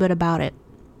a little bit about it.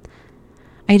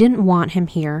 "I didn't want him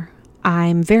here.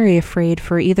 I'm very afraid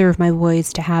for either of my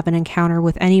boys to have an encounter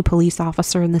with any police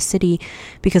officer in the city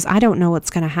because I don't know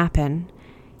what's going to happen.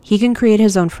 He can create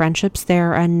his own friendships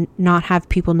there and not have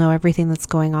people know everything that's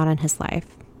going on in his life.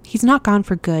 He's not gone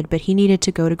for good, but he needed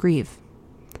to go to grieve."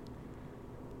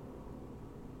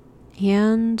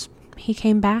 And he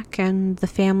came back and the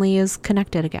family is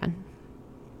connected again.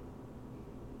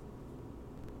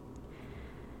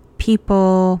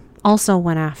 People also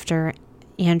went after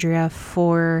Andrea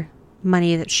for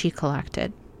money that she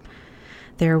collected.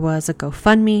 There was a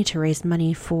GoFundMe to raise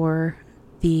money for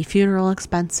the funeral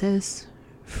expenses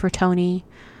for Tony.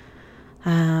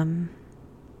 And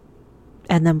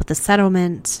then with the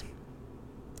settlement,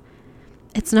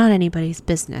 it's not anybody's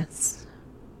business.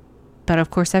 But of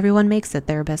course, everyone makes it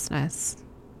their business.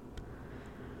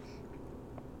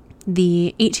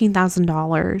 The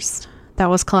 $18,000 that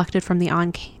was collected from the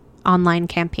online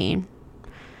campaign,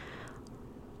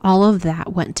 all of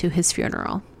that went to his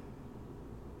funeral.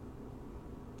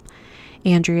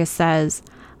 Andrea says,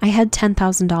 "I had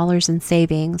 $10,000 in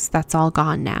savings. That's all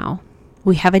gone now.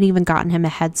 We haven't even gotten him a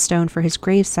headstone for his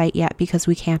gravesite yet because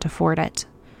we can't afford it."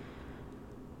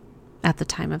 At the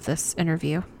time of this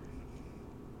interview,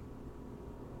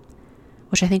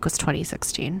 which I think was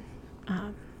 2016.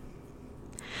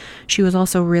 She was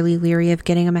also really leery of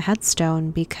getting him a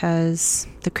headstone because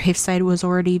the gravesite was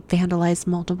already vandalized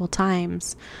multiple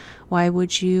times. Why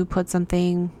would you put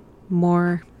something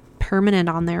more permanent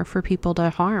on there for people to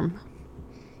harm?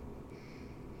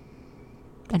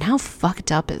 And how fucked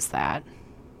up is that?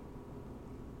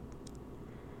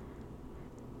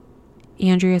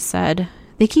 Andrea said,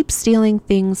 "They keep stealing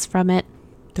things from it,"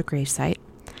 the gravesite,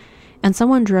 "and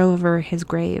someone drove over his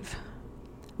grave.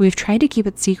 We've tried to keep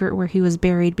it secret where he was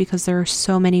buried because there are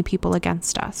so many people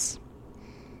against us."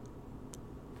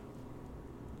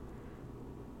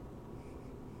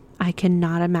 I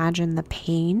cannot imagine the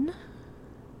pain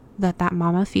that that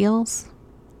mama feels,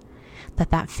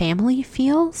 that that family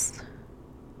feels,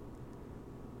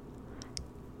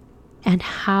 and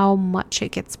how much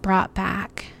it gets brought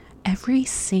back every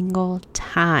single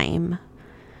time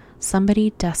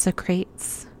somebody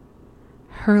desecrates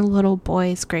her little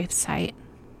boy's gravesite.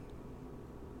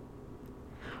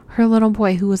 Her little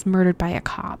boy who was murdered by a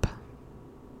cop.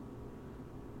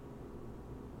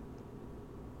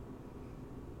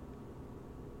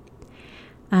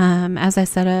 As I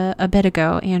said a bit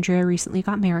ago, Andrea recently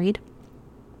got married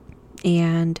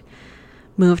and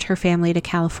moved her family to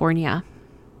California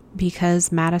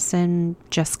because Madison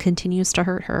just continues to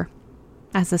hurt her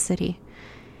as a city.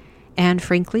 And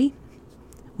frankly,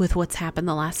 with what's happened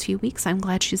the last few weeks, I'm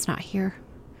glad she's not here.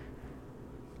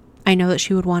 I know that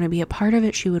she would want to be a part of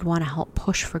it. She would want to help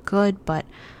push for good, but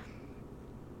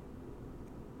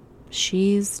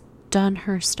she's done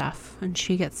her stuff and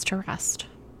she gets to rest.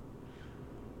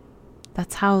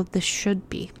 That's how this should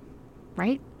be,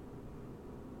 right?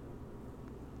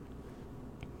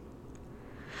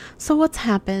 So what's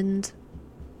happened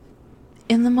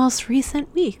in the most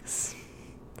recent weeks?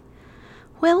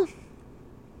 Well,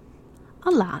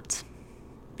 a lot.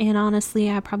 And honestly,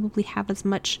 I probably have as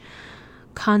much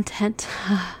content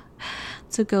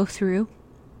to go through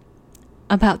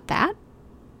about that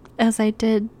as I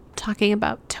did talking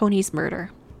about Tony's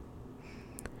murder.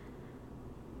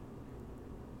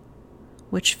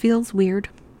 Which feels weird,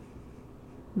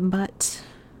 but,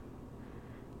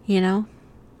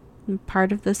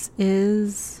 part of this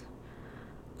is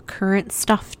current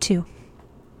stuff too.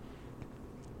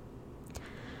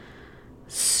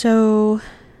 So,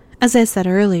 as I said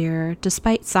earlier,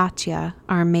 despite Satya,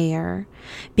 our mayor,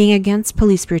 being against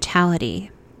police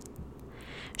brutality,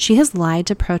 she has lied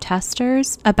to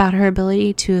protesters about her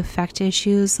ability to affect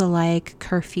issues like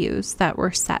curfews that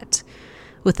were set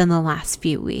within the last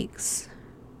few weeks.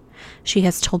 She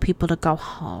has told people to go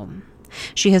home.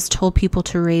 She has told people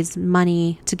to raise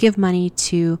money, to give money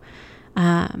to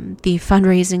the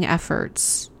fundraising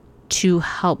efforts to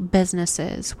help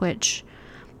businesses, which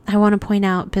I want to point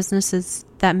out, businesses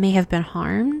that may have been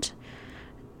harmed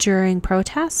during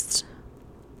protests.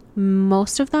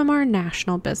 Most of them are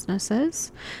national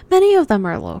businesses. Many of them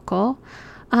are local.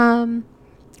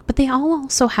 But they all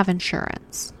also have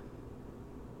insurance.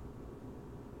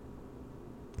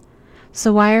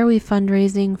 So why are we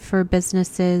fundraising for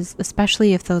businesses,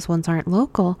 especially if those ones aren't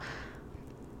local,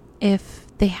 if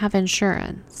they have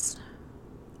insurance?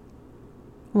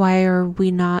 Why are we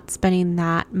not spending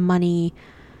that money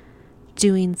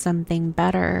doing something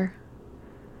better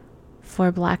for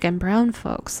Black and brown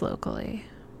folks locally?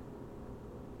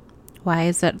 Why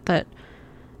is it that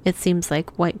it seems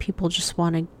like white people just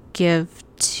want to give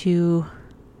to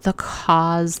the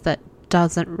cause that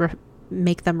doesn't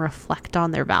make them reflect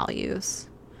on their values?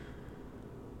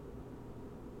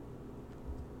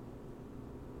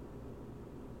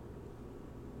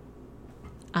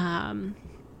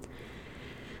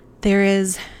 There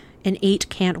is an 8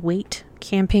 Can't Wait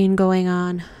campaign going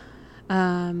on.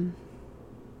 And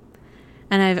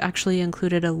I've actually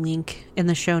included a link in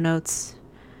the show notes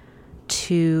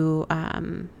to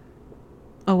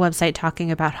a website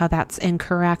talking about how that's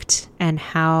incorrect and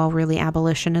how really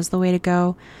abolition is the way to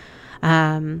go.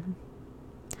 But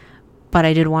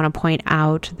I did want to point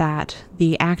out that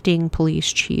the acting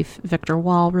police chief, Victor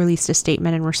Wall, released a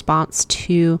statement in response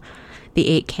to the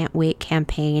 8 Can't Wait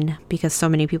campaign because so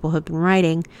many people have been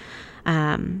writing.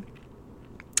 And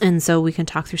so we can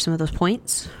talk through some of those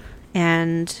points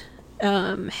and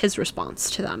his response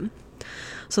to them.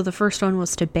 So the first one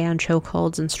was to ban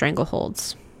chokeholds and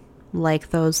strangleholds,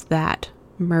 like those that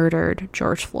murdered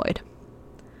George Floyd.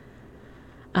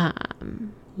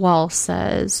 Wall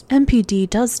says, MPD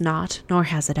does not, nor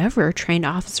has it ever, trained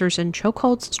officers in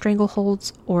chokeholds,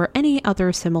 strangleholds, or any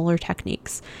other similar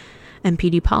techniques.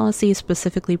 MPD policy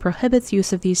specifically prohibits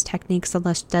use of these techniques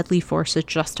unless deadly force is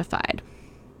justified.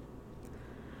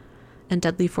 And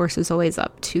deadly force is always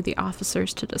up to the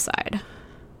officers to decide.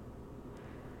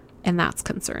 And that's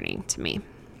concerning to me.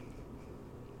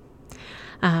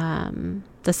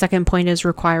 The second point is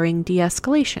requiring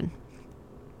de-escalation.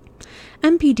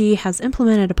 MPD has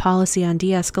implemented a policy on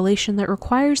de-escalation that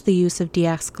requires the use of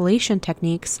de-escalation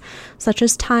techniques such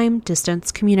as time,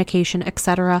 distance, communication,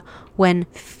 etc. when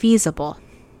feasible.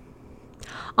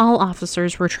 All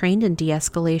officers were trained in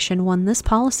de-escalation when this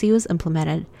policy was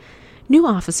implemented. New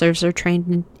officers are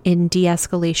trained in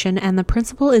de-escalation, and the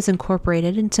principle is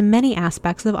incorporated into many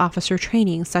aspects of officer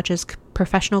training, such as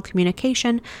professional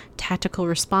communication, tactical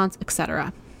response,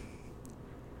 etc.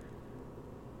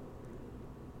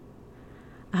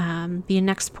 The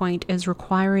next point is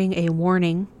requiring a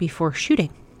warning before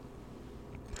shooting.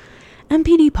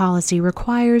 MPD policy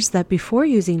requires that before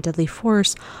using deadly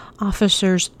force,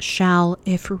 officers shall,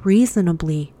 if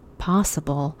reasonably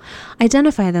possible,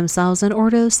 identify themselves and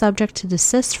order the subject to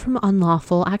desist from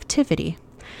unlawful activity.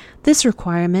 This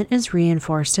requirement is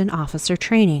reinforced in officer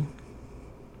training.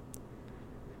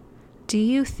 Do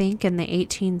you think in the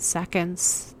 18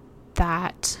 seconds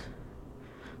that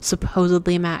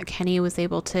supposedly Matt Kenny was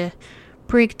able to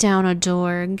break down a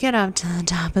door, get up to the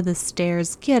top of the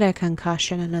stairs, get a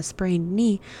concussion and a sprained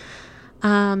knee,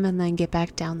 and then get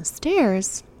back down the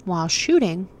stairs while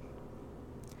shooting?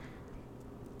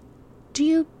 Do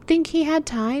you think he had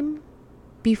time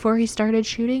before he started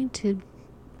shooting to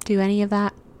do any of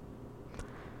that?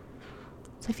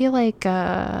 So I feel like,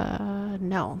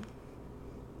 no.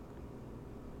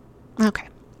 Okay.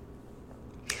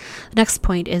 The next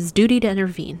point is duty to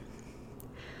intervene.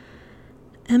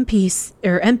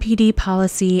 MPD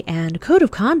policy and code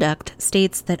of conduct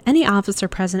states that any officer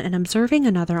present and observing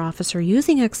another officer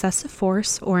using excessive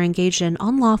force or engaged in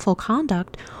unlawful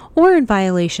conduct or in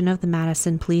violation of the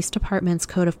Madison Police Department's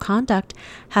code of conduct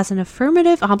has an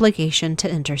affirmative obligation to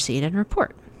intercede and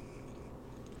report.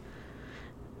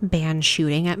 Ban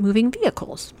shooting at moving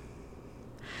vehicles.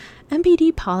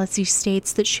 MPD policy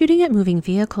states that shooting at moving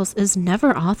vehicles is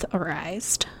never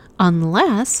authorized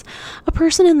unless a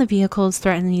person in the vehicle is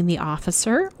threatening the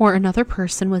officer or another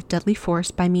person with deadly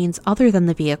force by means other than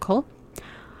the vehicle,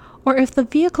 or if the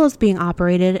vehicle is being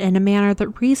operated in a manner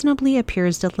that reasonably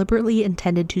appears deliberately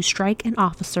intended to strike an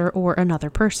officer or another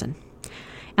person,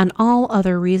 and all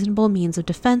other reasonable means of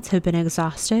defense have been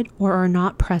exhausted or are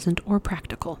not present or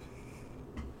practical.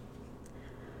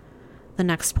 The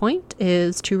next point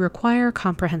is to require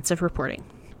comprehensive reporting.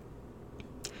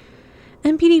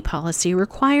 MPD policy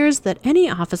requires that any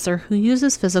officer who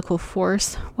uses physical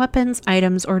force, weapons,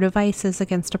 items, or devices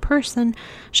against a person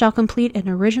shall complete an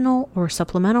original or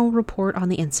supplemental report on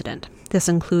the incident. This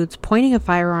includes pointing a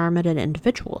firearm at an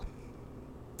individual.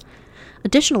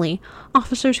 Additionally,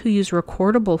 officers who use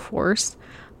recordable force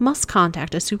must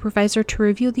contact a supervisor to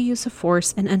review the use of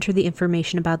force and enter the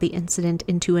information about the incident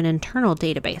into an internal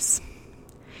database.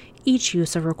 Each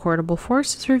use of recordable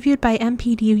force is reviewed by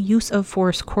MPD Use of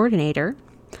Force Coordinator,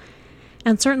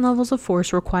 and certain levels of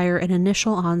force require an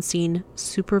initial on-scene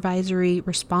supervisory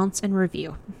response and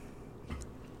review.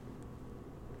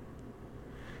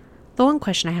 The one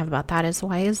question I have about that is,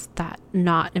 why is that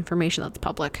not information that's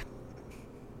public?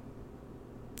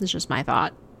 It's just my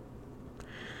thought.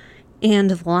 And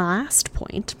the last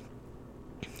point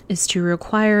is to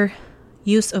require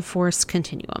use of force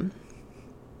continuum.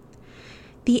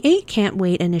 The 8 Can't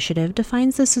Wait initiative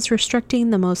defines this as restricting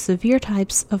the most severe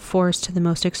types of force to the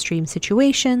most extreme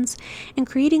situations and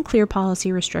creating clear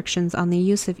policy restrictions on the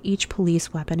use of each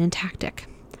police weapon and tactic.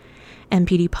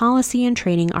 MPD policy and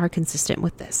training are consistent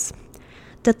with this.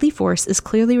 Deadly force is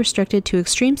clearly restricted to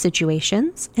extreme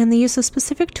situations, and the use of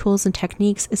specific tools and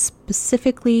techniques is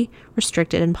specifically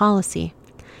restricted in policy.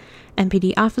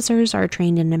 MPD officers are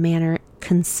trained in a manner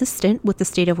consistent with the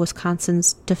state of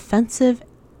Wisconsin's defensive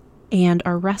and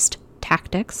arrest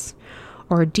tactics,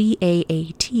 or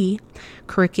DAAT,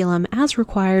 curriculum as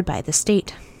required by the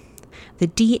state. The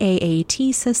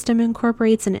DAAT system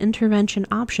incorporates an intervention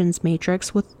options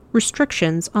matrix with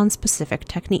restrictions on specific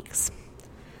techniques.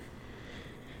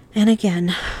 And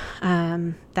again,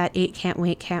 that 8 Can't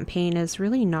Wait campaign is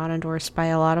really not endorsed by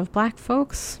a lot of Black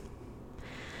folks,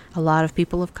 a lot of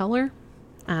people of color,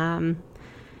 and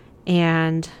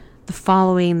the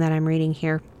following that I'm reading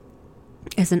here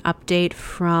is an update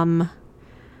from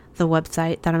the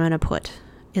website that I'm going to put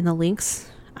in the links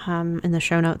in the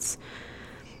show notes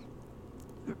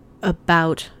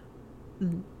about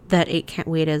that 8 Can't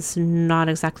Wait is not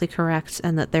exactly correct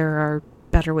and that there are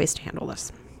better ways to handle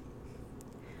this.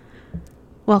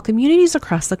 While communities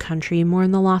across the country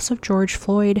mourn the loss of George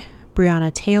Floyd,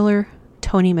 Breonna Taylor,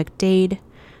 Tony McDade,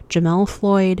 Jamel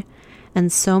Floyd,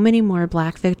 and so many more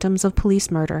Black victims of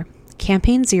police murder,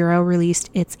 Campaign Zero released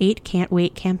its 8 Can't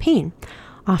Wait campaign,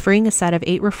 offering a set of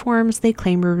 8 reforms they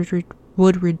claim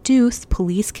would reduce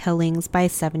police killings by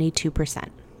 72%.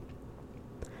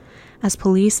 As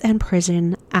police and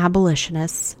prison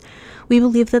abolitionists, we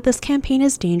believe that this campaign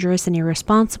is dangerous and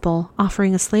irresponsible,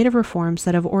 offering a slate of reforms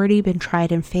that have already been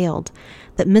tried and failed,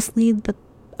 that mislead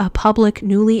a public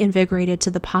newly invigorated to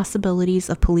the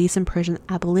possibilities of police and prison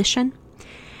abolition,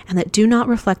 and that do not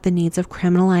reflect the needs of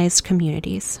criminalized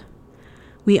communities.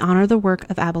 We honor the work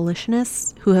of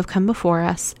abolitionists who have come before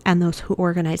us and those who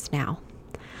organize now.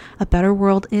 A better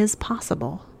world is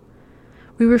possible.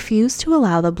 We refuse to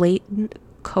allow the blatant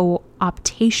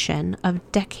co-optation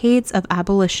of decades of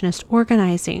abolitionist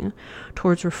organizing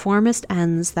towards reformist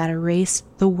ends that erase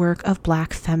the work of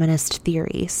Black feminist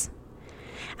theories.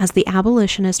 As the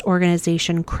abolitionist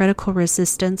organization Critical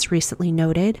Resistance recently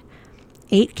noted,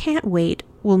 8 Can't Wait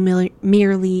will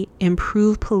merely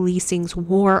improve policing's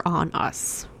war on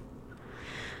us.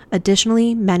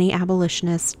 Additionally, many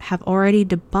abolitionists have already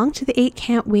debunked the 8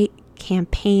 Can't Wait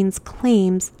campaign's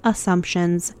claims,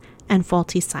 assumptions, and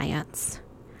faulty science.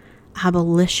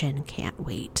 Abolition can't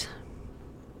wait.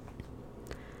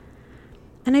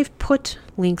 And I've put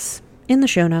links in the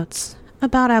show notes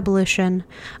about abolition,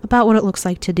 about what it looks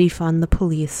like to defund the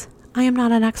police. I am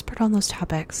not an expert on those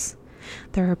topics.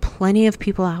 There are plenty of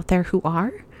people out there who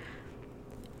are.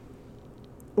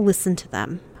 Listen to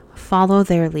them. Follow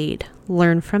their lead.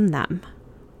 Learn from them.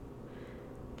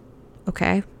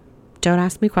 Okay? Don't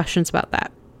ask me questions about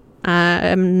that.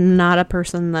 I'm not a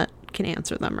person that can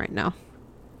answer them right now.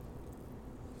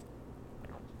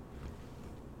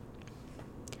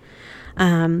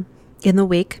 In the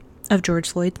wake of George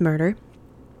Floyd's murder,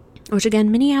 which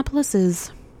again, Minneapolis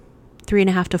is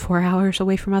 3.5 to 4 hours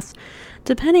away from us,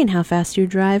 depending how fast you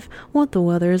drive, what the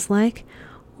weather is like,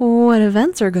 what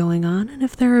events are going on, and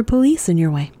if there are police in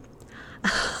your way.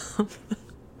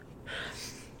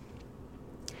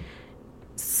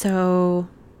 So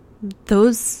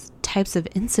those types of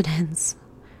incidents,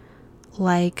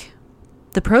 like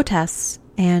the protests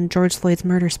and George Floyd's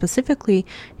murder specifically,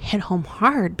 hit home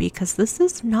hard because this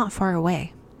is not far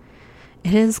away.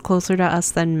 It is closer to us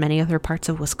than many other parts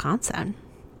of Wisconsin.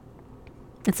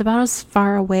 It's about as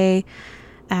far away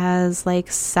as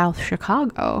like South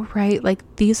Chicago, right?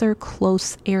 Like these are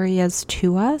close areas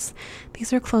to us.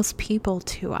 These are close people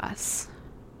to us.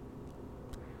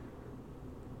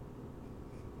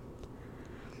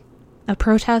 A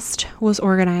protest was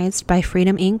organized by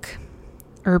Freedom Inc.,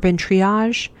 Urban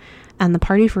Triage, and the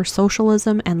Party for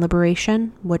Socialism and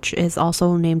Liberation, which is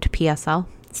also named PSL.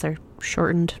 It's their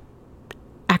shortened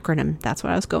acronym. That's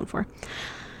what I was going for.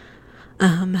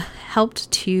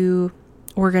 Helped to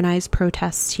organize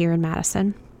protests here in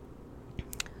Madison.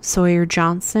 Sawyer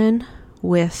Johnson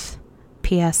with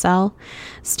PSL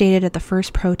stated at the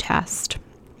first protest,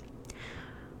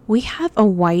 "We have a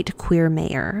white queer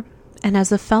mayor. And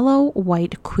as a fellow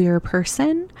white queer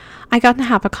person, I got to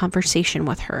have a conversation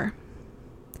with her.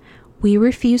 We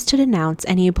refuse to denounce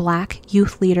any black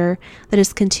youth leader that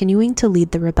is continuing to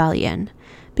lead the rebellion,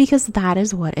 because that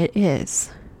is what it is.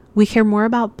 We care more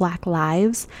about black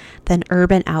lives than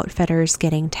Urban Outfitters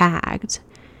getting tagged.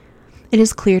 It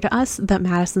is clear to us that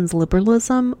Madison's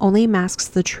liberalism only masks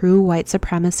the true white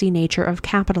supremacy nature of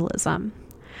capitalism.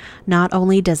 Not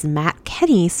only does Matt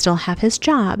Kenny still have his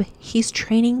job, he's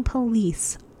training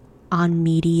police on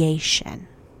mediation."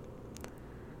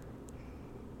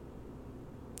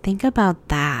 Think about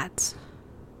that.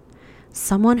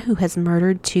 Someone who has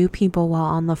murdered 2 people while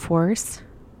on the force,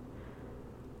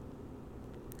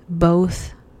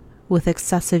 both with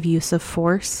excessive use of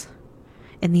force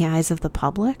in the eyes of the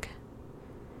public,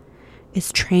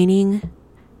 is training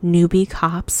newbie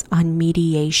cops on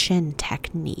mediation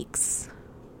techniques.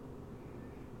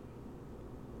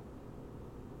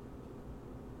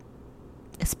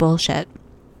 It's bullshit.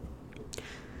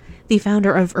 The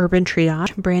founder of Urban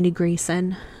Triage, Brandy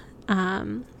Grayson,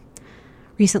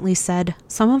 recently said,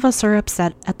 "Some of us are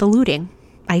upset at the looting.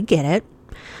 I get it.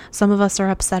 Some of us are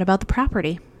upset about the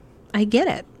property. I get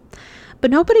it.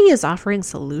 But nobody is offering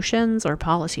solutions or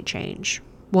policy change.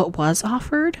 What was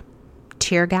offered?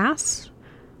 Tear gas.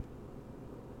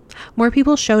 More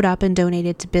people showed up and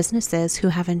donated to businesses who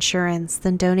have insurance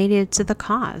than donated to the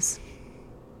cause.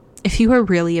 If you are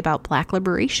really about black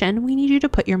liberation, we need you to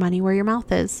put your money where your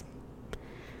mouth is."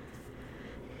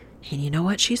 And you know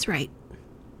what? She's right.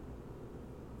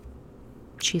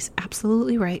 She's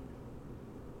absolutely right.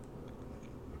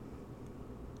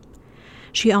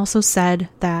 She also said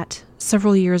that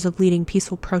several years of leading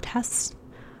peaceful protests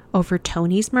over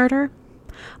Tony's murder,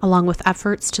 along with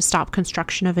efforts to stop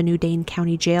construction of a new Dane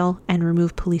County jail and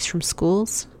remove police from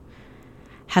schools,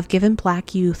 have given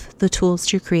black youth the tools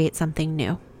to create something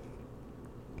new.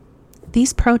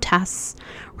 These protests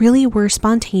really were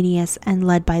spontaneous and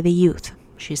led by the youth,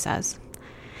 she says.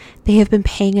 They have been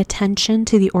paying attention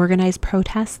to the organized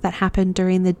protests that happened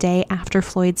during the day after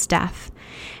Floyd's death,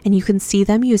 and you can see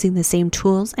them using the same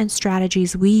tools and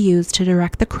strategies we use to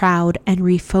direct the crowd and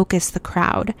refocus the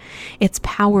crowd. It's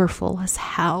powerful as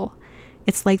hell.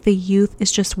 It's like the youth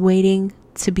is just waiting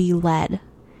to be led.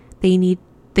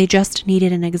 They just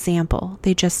needed an example.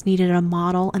 They just needed a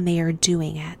model, and they are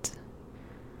doing it.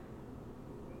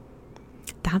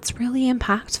 That's really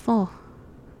impactful.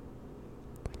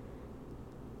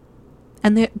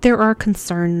 And there are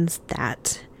concerns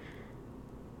that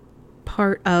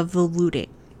part of the looting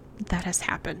that has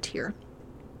happened here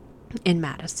in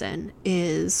Madison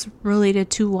is related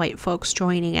to white folks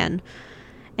joining in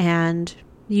and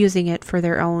using it for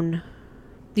their own,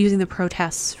 using the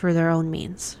protests for their own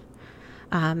means.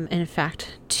 In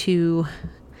fact, 2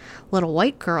 little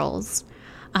white girls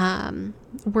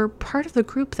were part of the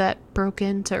group that broke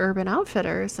into Urban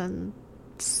Outfitters and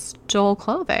stole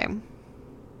clothing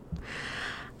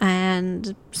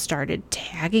and started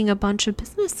tagging a bunch of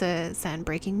businesses and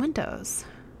breaking windows.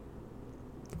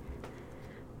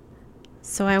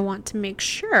 So I want to make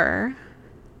sure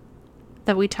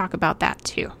that we talk about that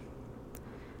too.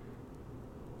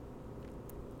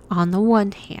 On the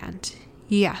one hand,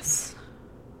 yes,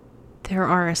 there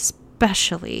are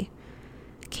especially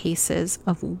cases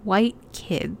of white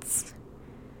kids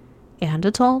and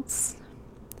adults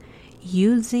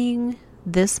using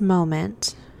this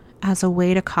moment as a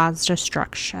way to cause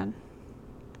destruction.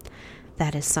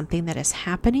 That is something that is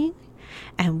happening,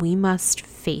 and we must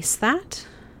face that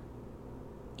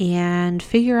and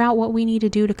figure out what we need to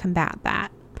do to combat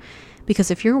that.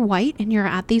 Because if you're white and you're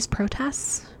at these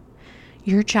protests,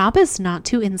 your job is not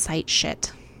to incite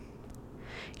shit.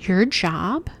 Your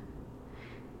job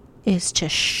is to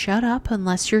shut up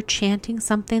unless you're chanting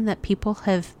something that people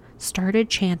have started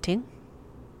chanting,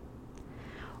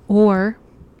 or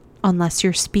unless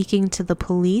you're speaking to the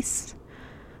police,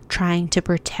 trying to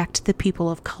protect the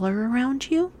people of color around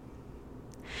you.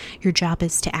 Your job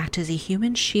is to act as a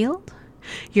human shield.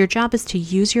 Your job is to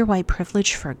use your white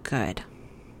privilege for good,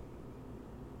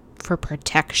 for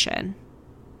protection.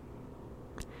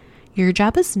 Your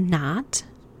job is not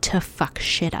to fuck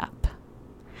shit up.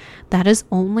 That is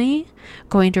only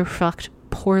going to reflect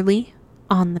poorly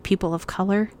on the people of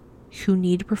color who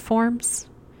need reforms.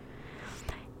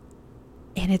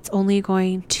 And it's only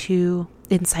going to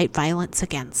incite violence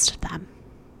against them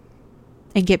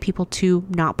and get people to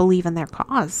not believe in their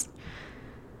cause.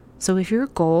 So if your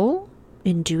goal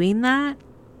in doing that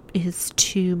is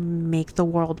to make the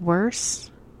world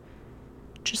worse,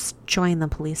 just join the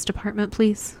police department,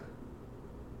 please.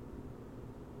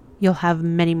 You'll have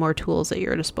many more tools at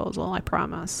your disposal, I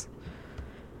promise.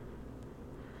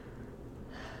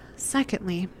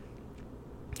 Secondly,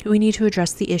 we need to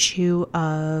address the issue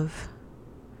of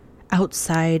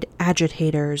outside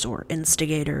agitators or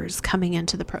instigators coming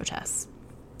into the protests.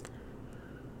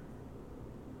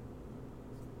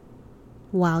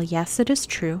 While yes, it is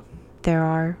true, there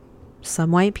are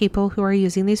some white people who are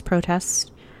using these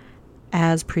protests,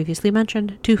 as previously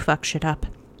mentioned, to fuck shit up.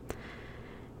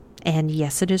 And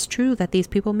yes, it is true that these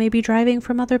people may be driving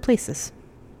from other places.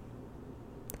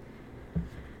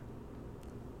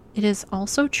 It is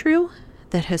also true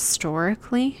that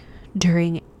historically,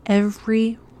 during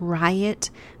every riot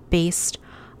based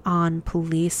on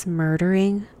police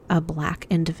murdering a black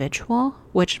individual,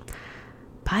 which,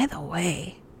 by the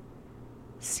way,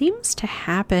 seems to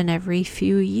happen every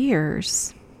few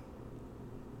years.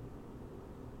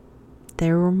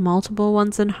 There were multiple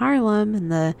ones in Harlem in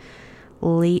the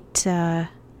late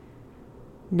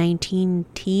 19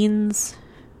 teens,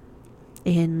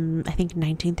 in I think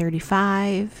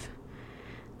 1935.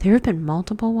 There have been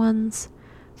multiple ones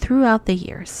throughout the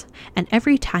years, and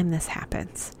every time this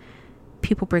happens,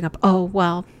 people bring up, oh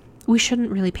well, we shouldn't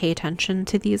really pay attention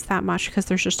to these that much because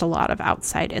there's just a lot of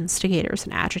outside instigators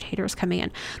and agitators coming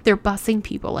in. They're busing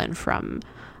people in from,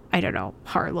 I don't know,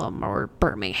 Harlem or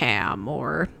Birmingham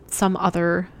or some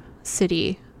other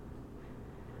city,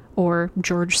 or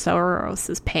George Soros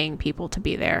is paying people to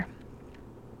be there.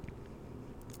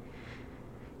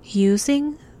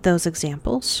 Using those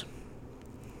examples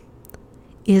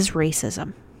is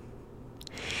racism.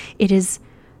 It is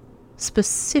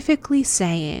specifically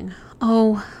saying,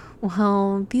 oh,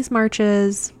 well, these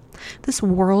marches, this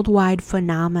worldwide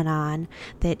phenomenon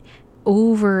that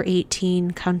over 18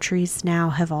 countries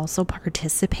now have also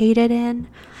participated in,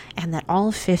 and that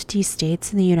all 50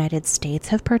 states in the United States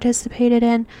have participated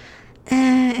in,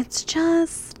 it's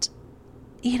just,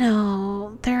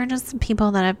 there are just people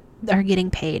that are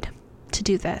getting paid to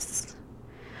do this.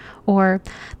 Or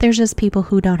there's just people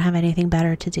who don't have anything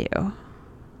better to do.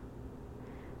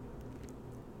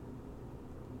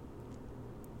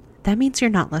 That means you're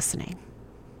not listening.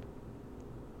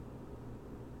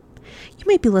 You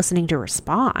might be listening to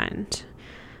respond,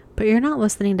 but you're not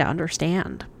listening to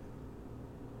understand.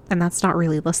 And that's not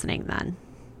really listening then.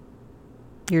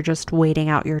 You're just waiting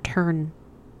out your turn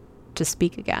to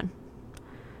speak again.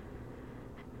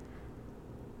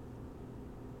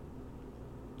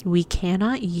 We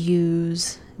cannot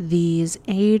use these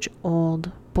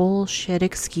age-old bullshit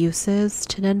excuses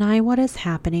to deny what is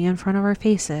happening in front of our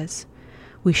faces.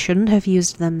 We shouldn't have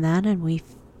used them then, and we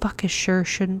fucking sure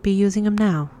shouldn't be using them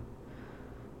now.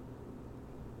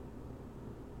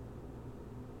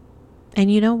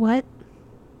 And you know what?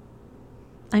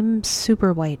 I'm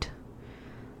super white.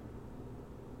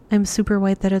 I'm super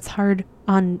white that it's hard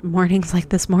on mornings like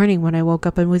this morning when I woke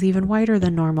up and was even whiter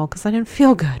than normal because I didn't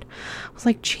feel good. I was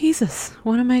like, Jesus,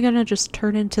 when am I going to just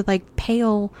turn into like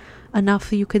pale enough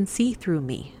that you can see through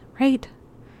me, right?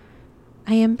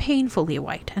 I am painfully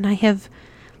white, and I have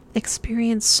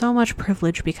experienced so much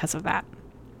privilege because of that.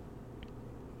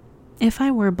 If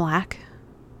I were black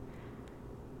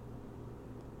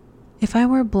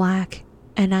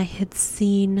and I had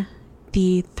seen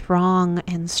the throng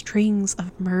and strings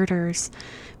of murders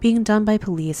being done by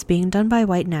police, being done by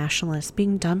white nationalists,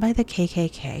 being done by the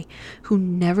KKK, who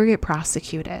never get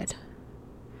prosecuted,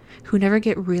 who never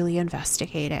get really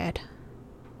investigated,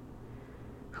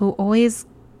 who always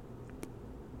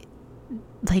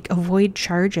like avoid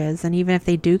charges, and even if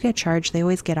they do get charged, they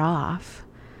always get off.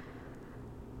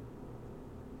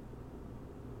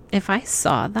 If I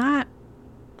saw that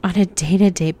on a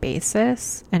day-to-day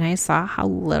basis and I saw how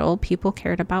little people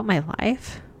cared about my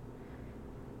life,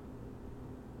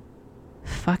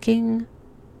 fucking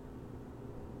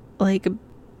like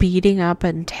beating up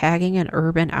and tagging in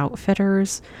Urban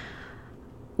Outfitters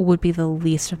would be the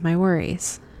least of my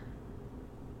worries.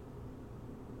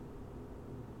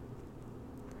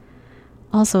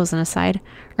 Also, as an aside,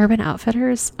 Urban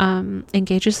Outfitters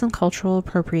engages in cultural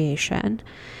appropriation.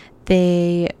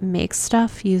 They make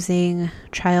stuff using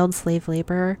child slave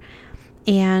labor,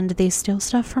 and they steal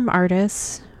stuff from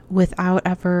artists without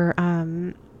ever,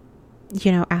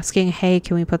 asking, hey,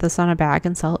 can we put this on a bag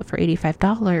and sell it for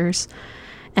 $85?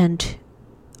 And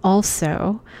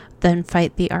also then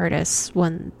fight the artists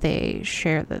when they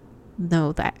share that,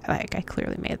 no, that, like, I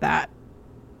clearly made that.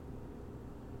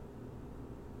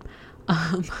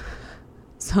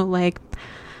 So, like,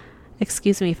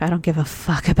 excuse me if I don't give a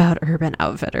fuck about Urban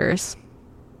Outfitters.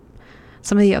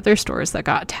 Some of the other stores that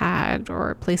got tagged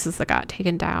or places that got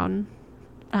taken down,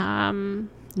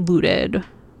 looted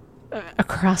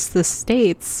across the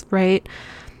states, right?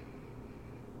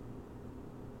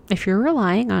 If you're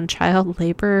relying on child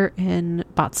labor in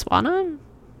Botswana,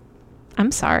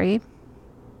 I'm sorry.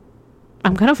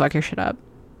 I'm gonna fuck your shit up.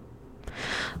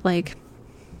 Like,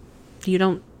 you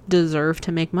don't deserve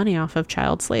to make money off of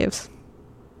child slaves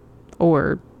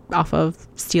or off of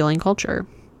stealing culture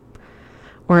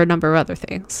or a number of other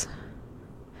things.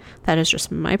 That is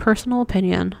just my personal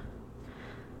opinion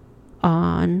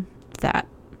on that.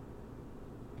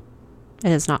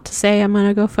 It is not to say I'm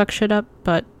gonna go fuck shit up,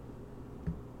 but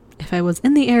if I was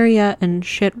in the area and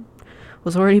shit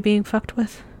was already being fucked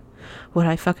with, would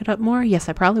I fuck it up more? Yes,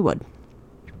 I probably would.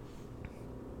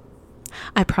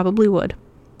 I probably would.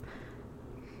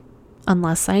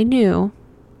 Unless I knew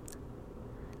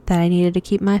that I needed to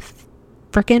keep my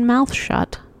frickin' mouth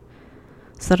shut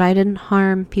so that I didn't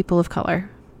harm people of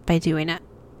color by doing it.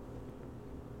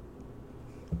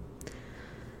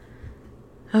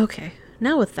 Okay,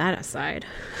 now with that aside,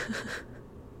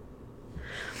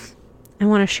 I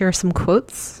want to share some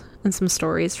quotes and some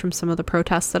stories from some of the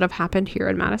protests that have happened here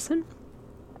in Madison.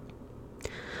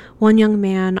 One young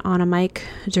man on a mic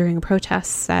during protests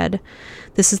said,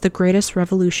 "This is the greatest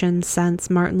revolution since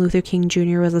Martin Luther King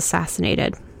Jr. was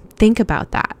assassinated. Think about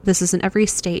that. This is in every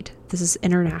state. This is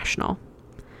international."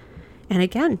 And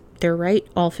again, they're right.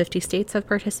 All 50 states have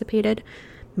participated.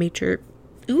 Major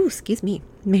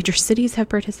cities have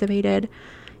participated.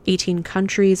 18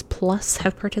 countries plus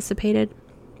have participated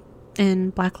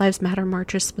in Black Lives Matter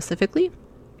marches specifically.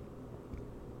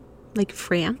 Like,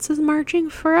 France is marching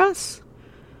for us.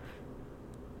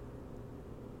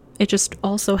 It just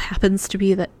also happens to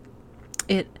be that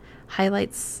it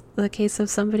highlights the case of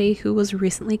somebody who was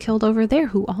recently killed over there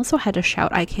who also had to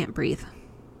shout, "I can't breathe."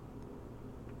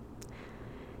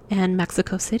 And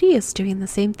Mexico City is doing the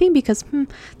same thing because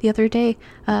the other day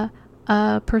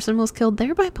a person was killed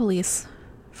there by police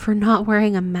for not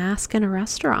wearing a mask in a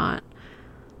restaurant.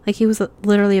 Like, he was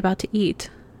literally about to eat,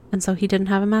 and so he didn't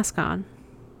have a mask on.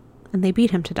 And they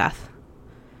beat him to death.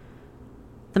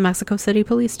 The Mexico City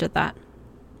police did that.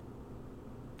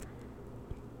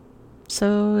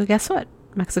 So guess what?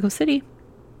 Mexico City,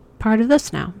 part of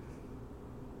this now,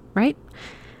 right?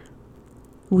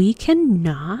 We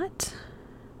cannot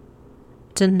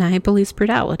deny police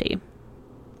brutality.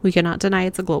 We cannot deny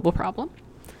it's a global problem.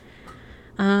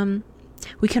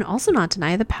 We can also not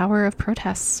deny the power of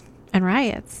protests and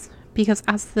riots, because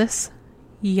as this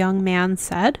young man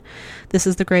said, this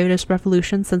is the greatest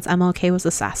revolution since MLK was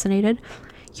assassinated.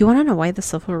 You want to know why the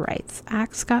Civil Rights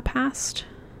Acts got passed?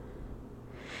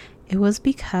 It was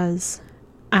because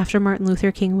after Martin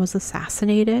Luther King was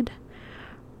assassinated,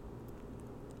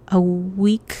 a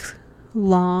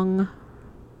week-long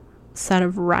set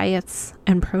of riots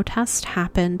and protests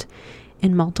happened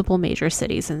in multiple major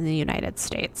cities in the United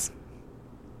States.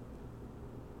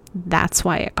 That's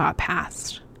why it got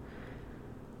passed.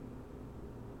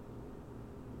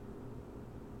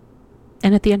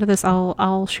 And at the end of this,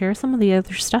 I'll share some of the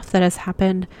other stuff that has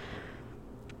happened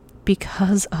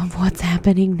because of what's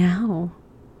happening now.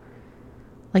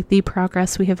 Like the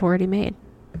progress we have already made.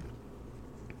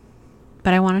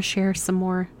 But I want to share some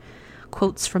more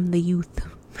quotes from the youth.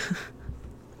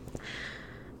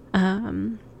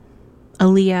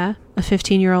 Aaliyah, a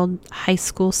 15-year-old high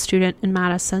school student in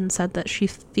Madison, said that she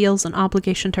feels an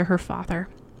obligation to her father.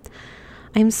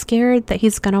 "I'm scared that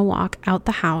he's going to walk out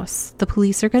the house. The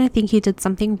police are going to think he did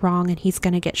something wrong and he's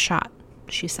going to get shot,"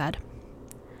 she said.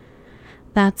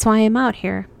 "That's why I'm out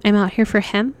here. I'm out here for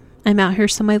him I'm out here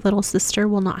so my little sister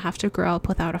will not have to grow up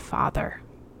without a father.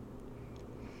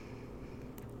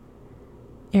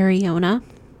 Ariona,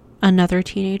 another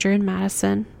teenager in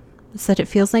Madison, said it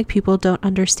feels like people don't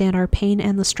understand our pain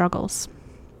and the struggles.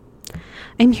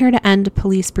 I'm here to end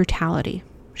police brutality,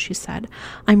 she said.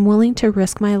 I'm willing to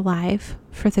risk my life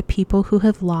for the people who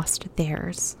have lost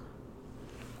theirs.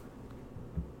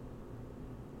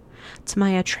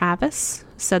 Tamaya Travis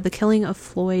said the killing of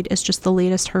Floyd is just the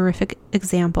latest horrific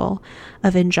example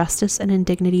of injustice and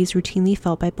indignities routinely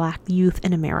felt by Black youth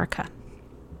in America.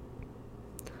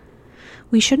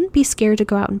 We shouldn't be scared to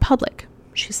go out in public,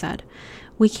 she said.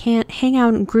 We can't hang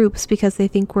out in groups because they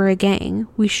think we're a gang.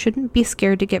 We shouldn't be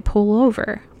scared to get pulled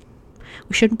over.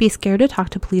 We shouldn't be scared to talk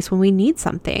to police when we need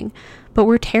something. But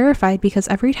we're terrified because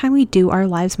every time we do, our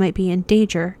lives might be in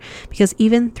danger. Because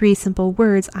even 3 simple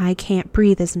words, I can't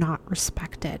breathe, is not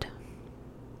respected.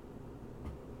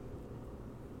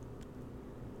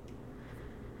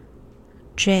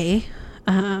 Jay,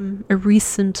 a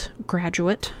recent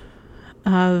graduate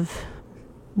of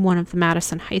one of the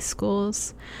Madison high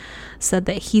schools, said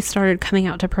that he started coming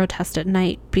out to protest at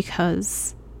night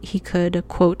because he could,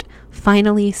 quote,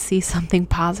 finally see something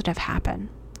positive happen.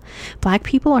 Black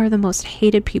people are the most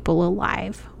hated people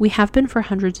alive. We have been for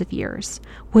hundreds of years.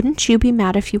 Wouldn't you be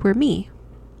mad if you were me?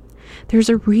 There's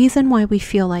a reason why we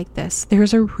feel like this.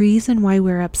 There's a reason why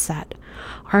we're upset.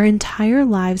 Our entire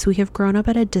lives we have grown up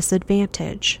at a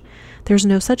disadvantage. There's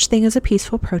no such thing as a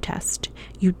peaceful protest.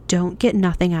 You don't get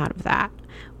nothing out of that.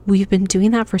 We've been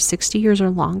doing that for 60 years or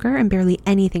longer, and barely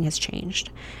anything has changed.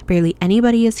 Barely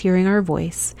anybody is hearing our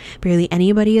voice. Barely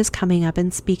anybody is coming up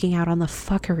and speaking out on the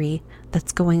fuckery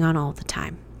that's going on all the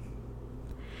time.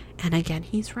 And again,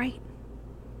 he's right.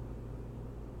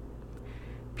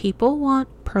 People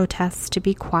want protests to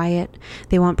be quiet.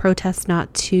 They want protests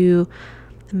not to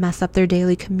mess up their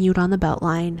daily commute on the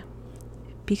Beltline,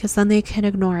 because then they can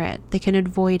ignore it. They can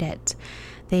avoid it.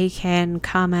 They can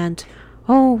comment,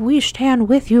 "Oh, we stand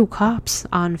with you, cops,"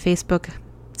 on Facebook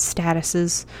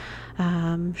statuses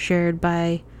shared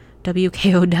by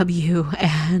WKOW,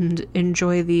 and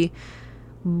enjoy the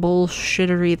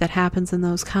bullshittery that happens in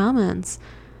those comments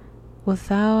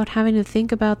without having to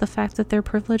think about the fact that they're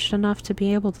privileged enough to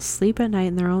be able to sleep at night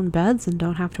in their own beds and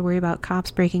don't have to worry about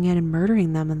cops breaking in and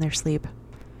murdering them in their sleep.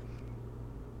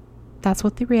 That's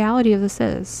what the reality of this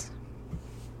is.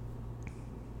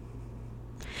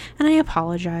 And I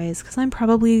apologize because I'm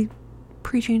probably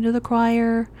preaching to the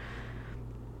choir.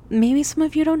 Maybe some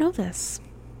of you don't know this.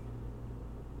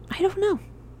 I don't know.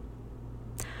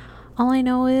 All I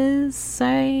know is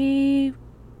I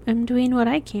am doing what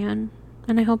I can,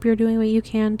 and I hope you're doing what you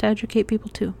can to educate people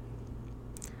too.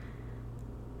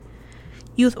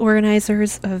 Youth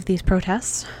organizers of these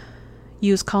protests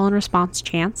use call and response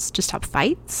chants to stop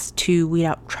fights, to weed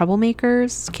out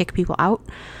troublemakers, kick people out,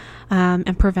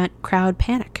 and prevent crowd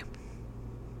panic.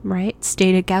 Right?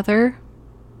 Stay together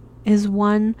is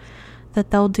one that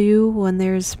they'll do when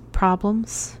there's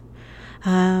problems.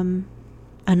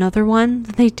 Another one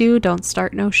that they do, don't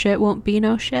start no shit, won't be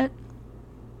no shit.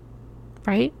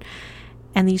 Right?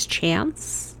 And these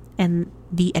chants and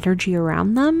the energy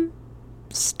around them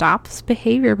stops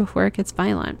behavior before it gets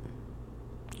violent.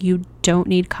 You don't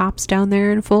need cops down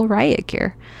there in full riot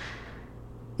gear.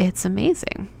 It's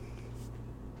amazing.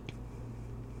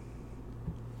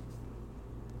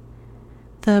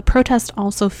 The protests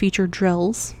also feature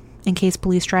drills in case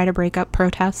police try to break up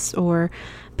protests or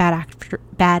bad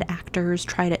actors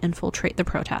try to infiltrate the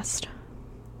protest.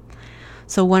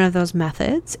 So one of those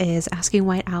methods is asking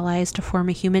white allies to form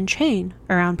a human chain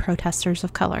around protesters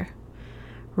of color.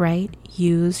 Right?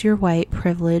 Use your white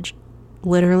privilege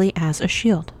literally as a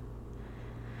shield.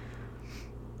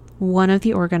 One of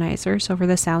the organizers over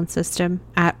the sound system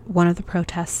at one of the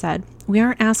protests said, "We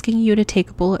aren't asking you to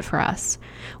take a bullet for us.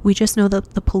 We just know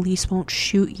that the police won't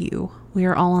shoot you. We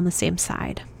are all on the same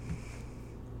side."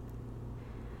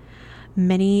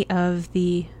 Many of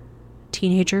the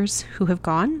teenagers who have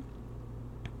gone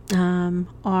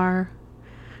are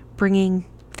bringing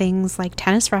things like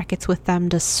tennis rackets with them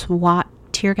to swat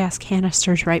tear gas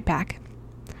canisters right back.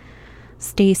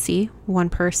 Stacy, one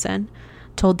person,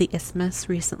 told the Isthmus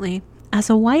recently, "As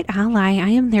a white ally, I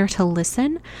am there to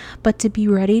listen, but to be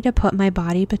ready to put my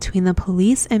body between the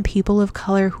police and people of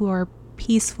color who are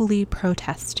peacefully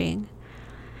protesting.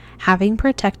 Having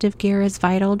protective gear is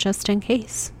vital just in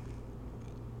case."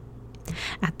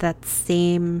 At that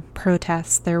same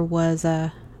protest, there was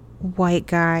a white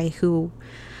guy who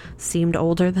seemed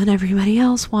older than everybody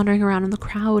else wandering around in the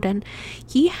crowd, and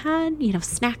he had,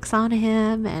 snacks on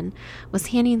him and was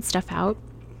handing stuff out.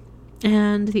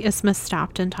 And the Isthmus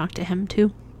stopped and talked to him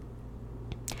too.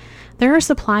 There are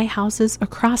supply houses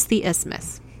across the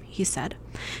isthmus, he said.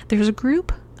 There's a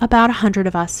group, about 100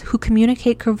 of us, who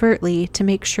communicate covertly to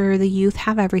make sure the youth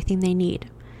have everything they need.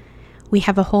 We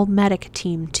have a whole medic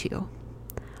team, too.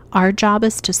 Our job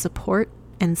is to support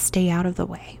and stay out of the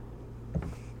way.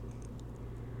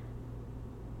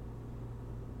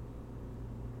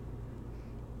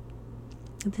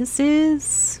 This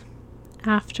is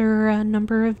after a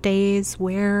number of days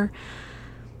where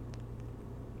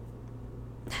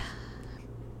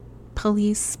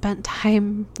police spent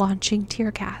time launching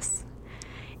tear gas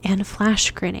and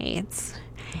flash grenades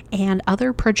and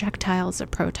other projectiles at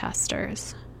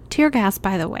protesters. Tear gas,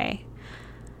 by the way,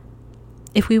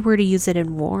 if we were to use it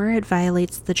in war, it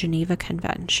violates the Geneva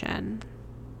Convention.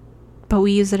 But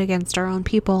we use it against our own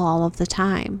people all of the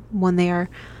time when they are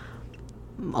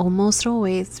almost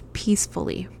always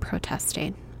peacefully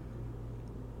protesting.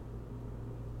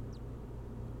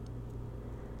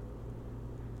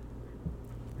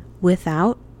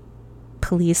 Without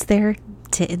police there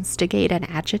to instigate and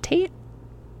agitate,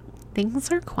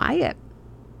 things are quiet.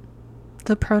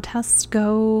 The protests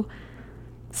go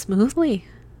smoothly.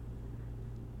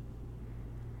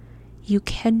 You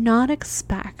cannot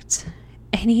expect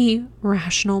any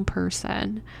rational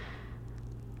person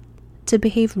to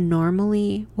behave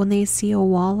normally when they see a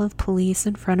wall of police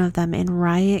in front of them in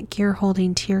riot gear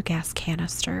holding tear gas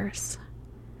canisters.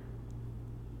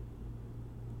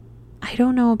 I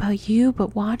don't know about you,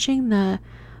 but watching the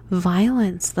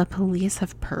violence the police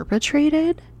have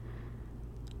perpetrated,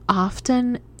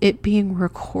 often it being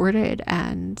recorded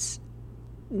and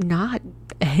not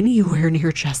anywhere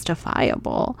near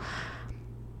justifiable,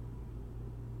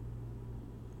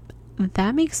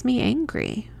 that makes me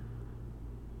angry.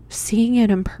 Seeing it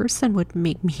in person would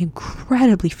make me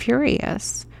incredibly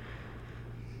furious.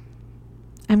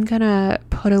 I'm gonna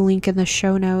put a link in the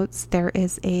show notes. There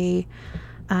is a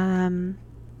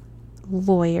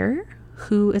lawyer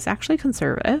who is actually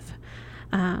conservative,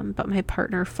 but my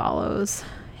partner follows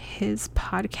his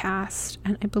podcast,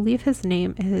 and I believe his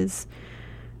name is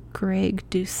Greg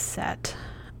Doucette.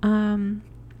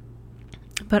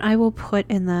 But I will put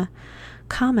in the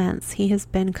comments, he has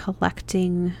been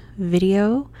collecting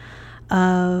video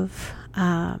of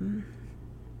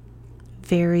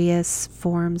various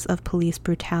forms of police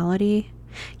brutality.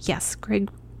 Yes, Greg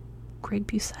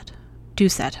Doucette.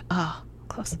 Oh,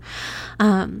 close.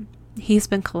 He's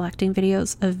been collecting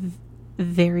videos of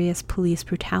various police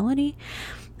brutality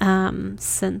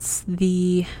since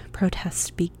the protests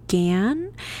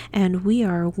began, and we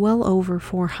are well over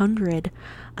 400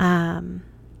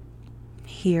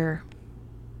 here.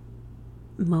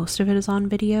 Most of it is on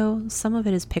video, some of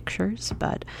it is pictures,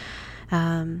 but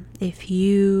if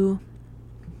you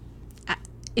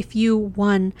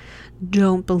one,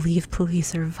 don't believe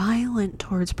police are violent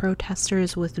towards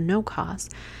protesters with no cause,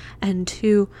 and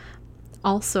two,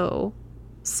 also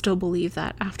still believe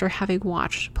that after having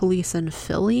watched police in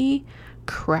Philly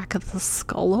crack the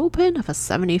skull open of a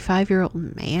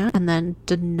 75-year-old man and then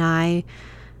deny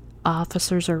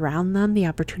officers around them the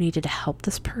opportunity to help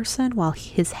this person while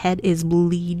his head is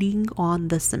bleeding on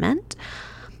the cement,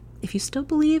 if you still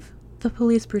believe the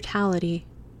police brutality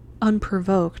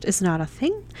unprovoked is not a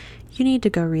thing, you need to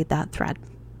go read that thread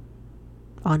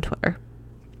on Twitter.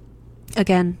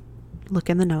 Again, look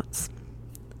in the notes.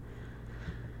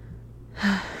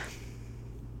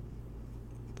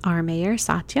 Our mayor,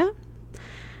 Satya,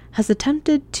 has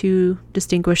attempted to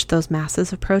distinguish those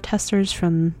masses of protesters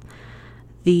from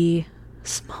the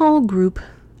small group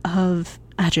of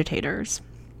agitators.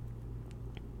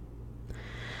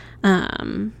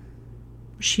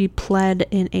 She pled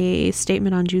in a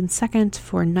statement on June 2nd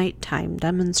for nighttime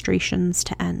demonstrations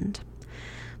to end.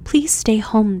 "Please stay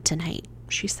home tonight,"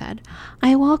 she said.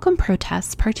 "I welcome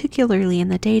protests, particularly in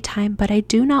the daytime, but I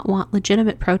do not want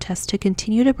legitimate protests to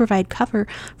continue to provide cover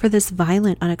for this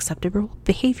violent, unacceptable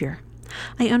behavior.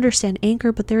 I understand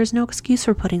anger, but there is no excuse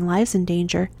for putting lives in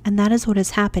danger, and that is what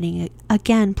is happening.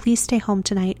 Again, please stay home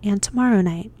tonight and tomorrow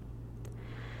night."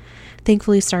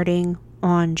 Thankfully, starting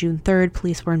on June 3rd,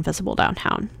 police were invisible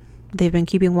downtown. They've been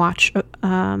keeping watch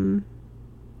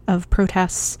of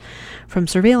protests from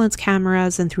surveillance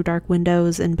cameras and through dark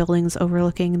windows in buildings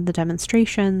overlooking the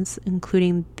demonstrations,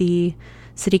 including the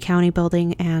City County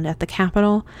building and at the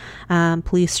Capitol.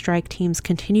 Police strike teams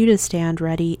continue to stand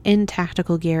ready in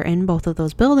tactical gear in both of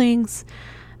those buildings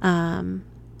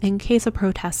in case a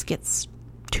protest gets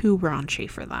too raunchy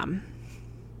for them.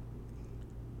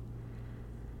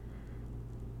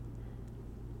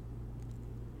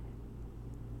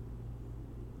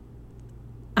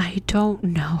 I don't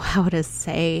know how to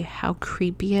say how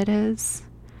creepy it is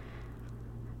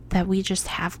that we just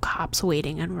have cops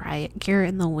waiting in riot gear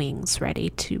in the wings ready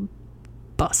to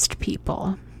bust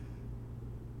people.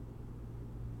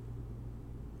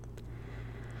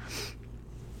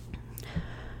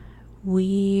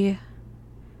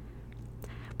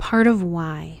 Part of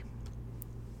why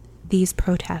these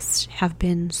protests have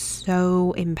been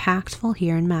so impactful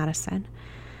here in Madison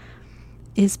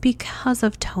is because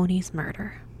of Tony's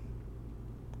murder.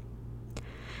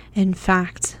 In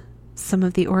fact, some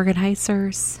of the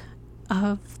organizers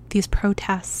of these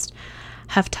protests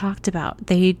have talked about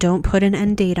they don't put an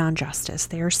end date on justice.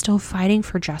 They are still fighting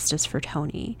for justice for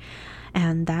Tony,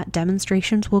 and that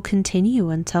demonstrations will continue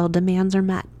until demands are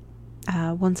met.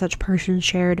 One such person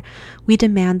shared, "We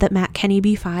demand that Matt Kenny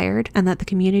be fired and that the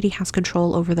community has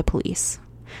control over the police.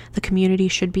 The community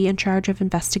should be in charge of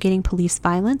investigating police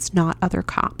violence, not other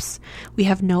cops. We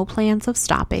have no plans of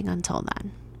stopping until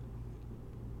then."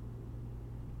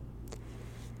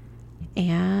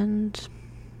 And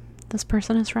this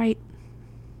person is right.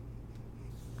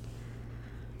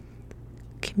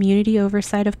 Community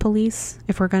oversight of police,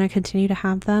 if we're going to continue to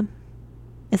have them,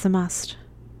 is a must.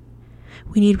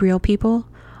 We need real people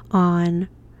on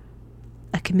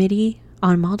a committee,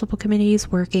 on multiple committees,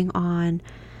 working on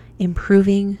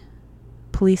improving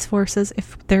police forces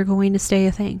if they're going to stay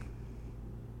a thing.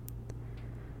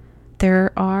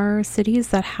 There are cities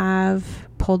that have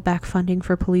pulled back funding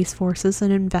for police forces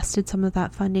and invested some of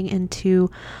that funding into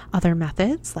other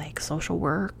methods like social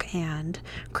work and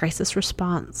crisis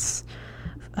response,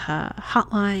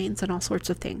 hotlines, and all sorts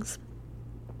of things.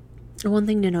 One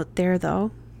thing to note there,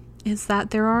 though, is that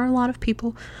there are a lot of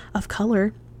people of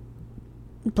color,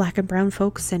 Black and brown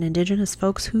folks and Indigenous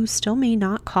folks, who still may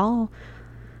not call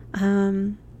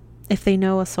if they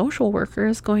know a social worker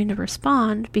is going to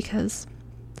respond, because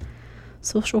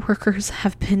social workers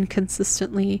have been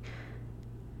consistently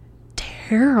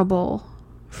terrible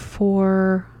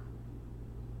for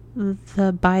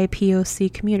the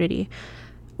BIPOC community.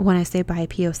 When I say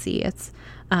BIPOC, it's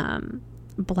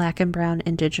Black and brown,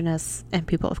 Indigenous, and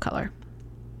people of color.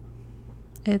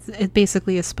 It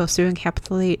basically is supposed to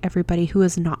encapsulate everybody who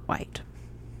is not white,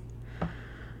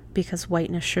 because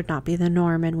whiteness should not be the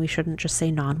norm, and we shouldn't just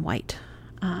say non-white.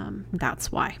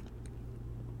 That's why.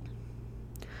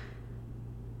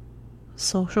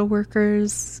 Social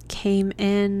workers came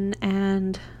in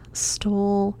and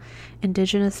stole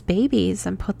Indigenous babies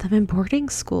and put them in boarding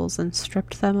schools and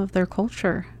stripped them of their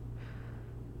culture.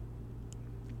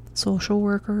 Social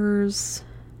workers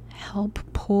help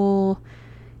pull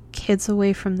kids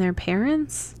away from their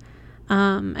parents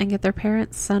and get their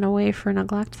parents sent away for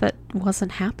neglect that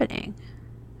wasn't happening,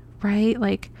 right?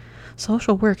 Like,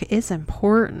 social work is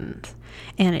important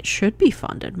and it should be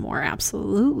funded more,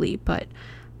 absolutely, but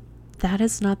that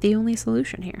is not the only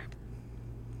solution here.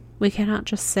 We cannot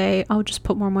just say, oh, just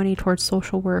put more money towards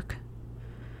social work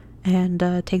and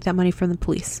take that money from the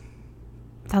police.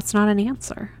 That's not an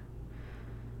answer.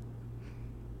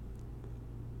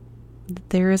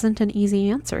 There isn't an easy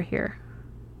answer here.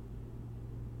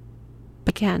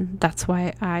 Again, that's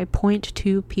why I point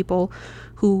to people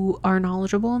who are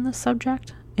knowledgeable on this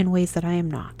subject in ways that I am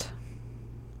not.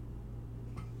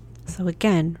 So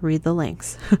again, read the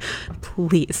links.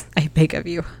 Please, I beg of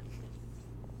you.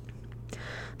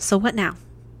 So what now?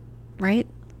 Right?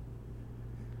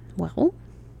 Well,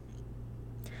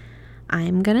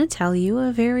 I'm going to tell you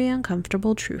a very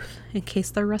uncomfortable truth in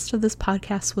case the rest of this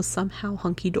podcast was somehow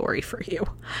hunky-dory for you.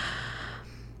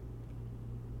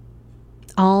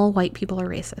 All white people are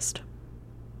racist.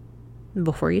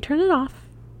 Before you turn it off,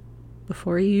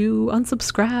 before you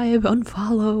unsubscribe,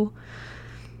 unfollow,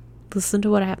 listen to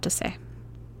what I have to say.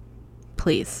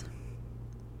 Please.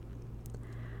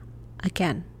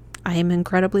 Again, I am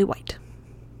incredibly white.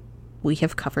 We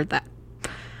have covered that.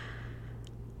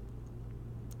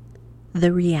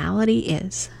 The reality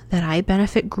is that I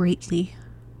benefit greatly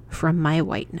from my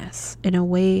whiteness in a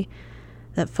way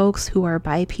that folks who are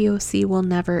BIPOC will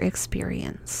never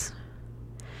experience.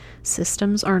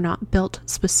 Systems are not built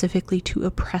specifically to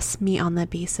oppress me on the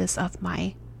basis of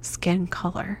my skin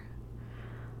color.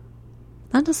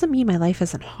 That doesn't mean my life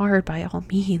isn't hard by all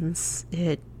means.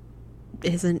 It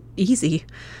isn't easy.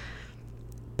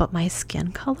 But my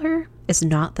skin color is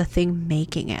not the thing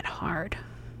making it hard.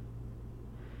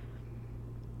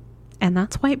 And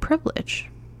that's white privilege.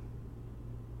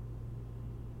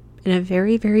 In a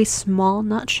very, very small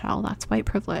nutshell, that's white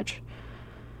privilege.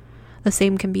 The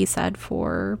same can be said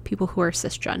for people who are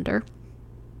cisgender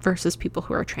versus people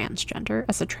who are transgender.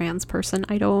 As a trans person,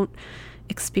 I don't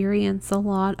experience a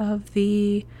lot of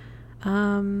the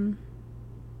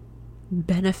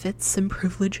benefits and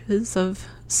privileges of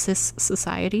cis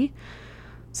society.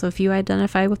 So if you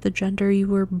identify with the gender you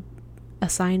were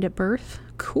assigned at birth,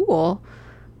 cool.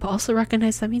 But also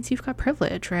recognize that means you've got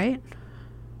privilege, right?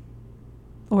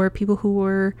 Or people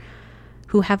who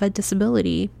have a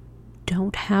disability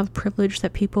don't have privilege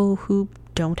that people who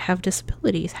don't have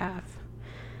disabilities have.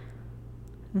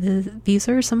 These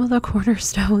are some of the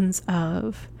cornerstones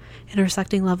of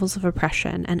Intersecting Levels of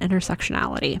Oppression and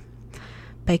Intersectionality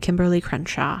by Kimberly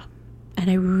Crenshaw. And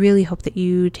I really hope that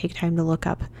you take time to look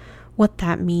up what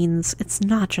that means. It's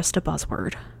not just a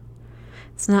buzzword.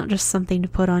 It's not just something to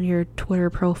put on your Twitter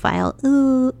profile.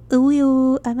 Ooh,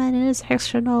 I'm an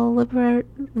intersectional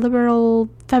liberal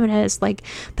feminist. Like,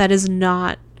 that is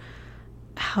not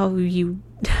how you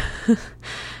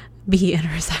be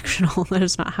intersectional. That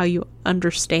is not how you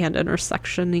understand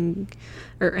intersecting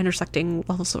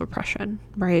levels of oppression,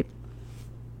 right?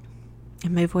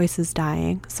 And my voice is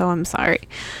dying, so I'm sorry.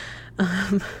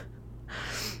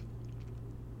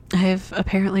 I've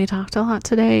apparently talked a lot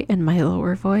today in my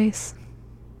lower voice.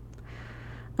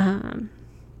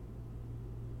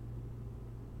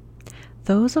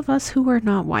 Those of us who are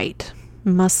not white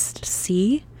must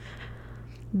see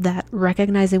that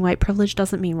recognizing white privilege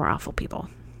doesn't mean we're awful people,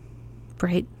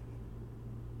 right?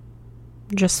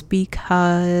 Just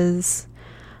because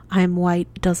I'm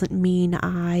white doesn't mean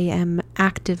I am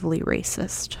actively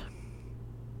racist,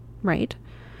 right?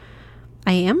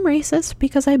 I am racist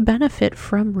because I benefit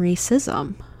from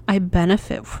racism. I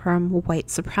benefit from white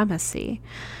supremacy.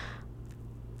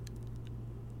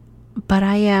 But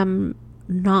I am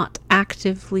not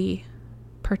actively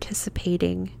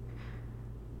participating,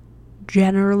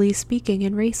 generally speaking,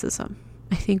 in racism.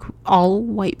 I think all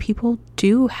white people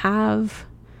do have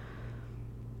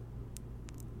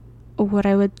what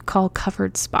I would call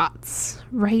covered spots,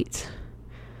 right?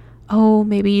 Oh,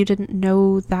 maybe you didn't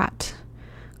know that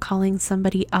calling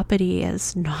somebody uppity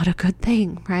is not a good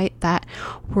thing, right? That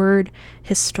word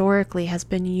historically has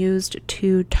been used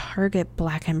to target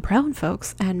Black and brown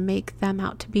folks and make them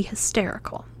out to be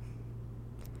hysterical,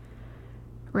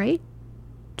 right?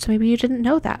 So maybe you didn't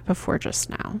know that before just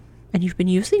now, and you've been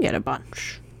using it a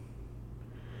bunch.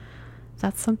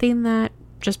 That's something that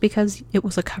just because it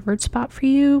was a covered spot for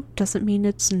you doesn't mean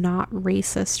it's not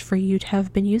racist for you to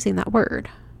have been using that word.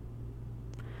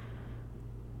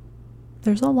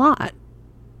 There's a lot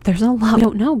we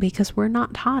don't know because we're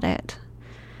not taught it.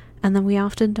 And then we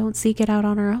often don't seek it out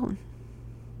on our own.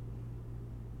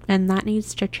 And that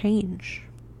needs to change.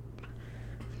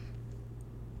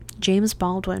 James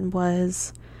Baldwin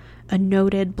was a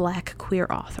noted Black queer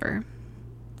author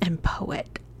and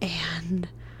poet and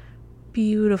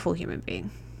beautiful human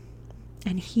being.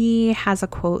 And he has a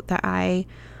quote that I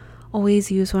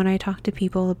always use when I talk to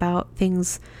people about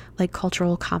things like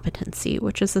cultural competency,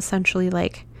 which is essentially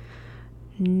like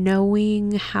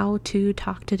knowing how to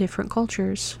talk to different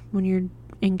cultures when you're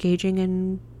engaging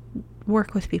in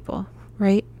work with people,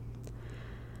 right?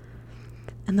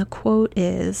 And the quote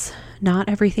is, "Not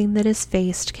everything that is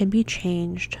faced can be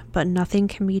changed, but nothing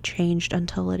can be changed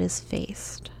until it is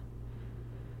faced."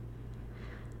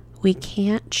 We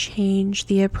can't change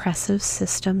the oppressive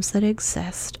systems that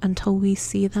exist until we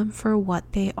see them for what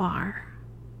they are.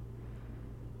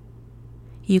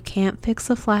 You can't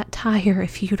fix a flat tire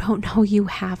if you don't know you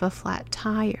have a flat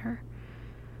tire.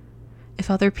 If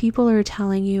other people are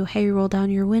telling you, hey, roll down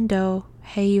your window,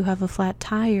 hey, you have a flat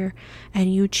tire,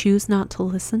 and you choose not to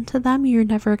listen to them, you're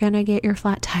never going to get your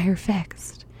flat tire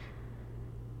fixed.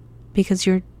 Because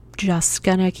you're just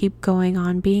going to keep going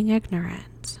on being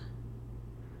ignorant.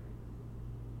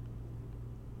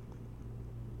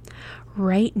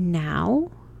 Right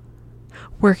now,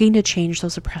 working to change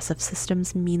those oppressive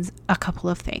systems means a couple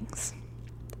of things.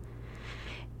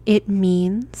 It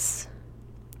means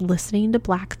listening to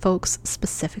Black folks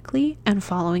specifically and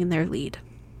following their lead.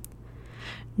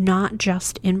 Not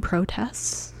just in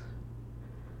protests,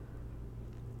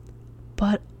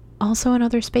 but also in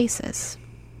other spaces.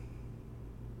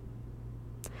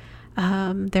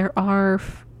 There are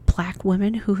Black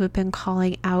women who have been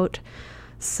calling out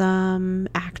some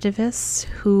activists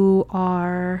who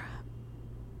are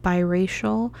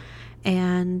biracial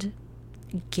and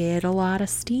get a lot of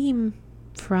steam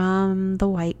from the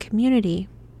white community,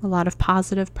 a lot of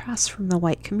positive press from the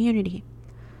white community.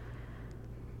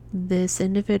 This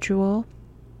individual,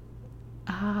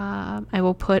 I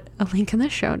will put a link in the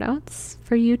show notes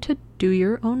for you to do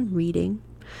your own reading.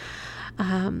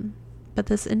 But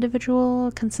this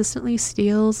individual consistently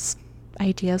steals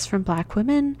ideas from Black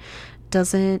women,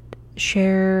 doesn't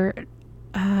share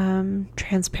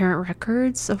transparent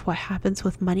records of what happens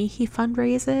with money he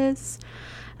fundraises.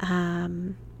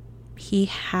 he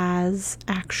has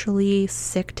actually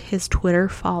sicked his Twitter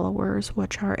followers,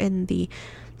 which are in the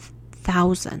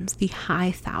thousands, the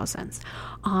high thousands,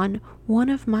 on one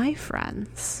of my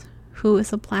friends who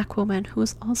is a Black woman who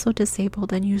is also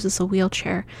disabled and uses a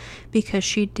wheelchair, because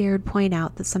she dared point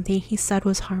out that something he said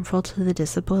was harmful to the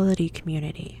disability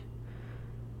community.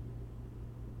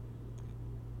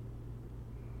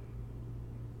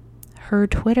 Her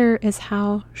Twitter is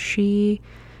how she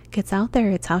gets out there.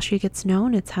 It's how she gets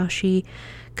known. It's how she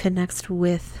connects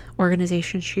with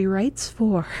organizations she writes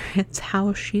for. It's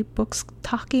how she books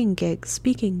talking gigs,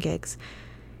 speaking gigs.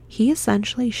 He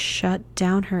essentially shut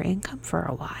down her income for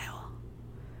a while.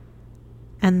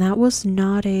 And that was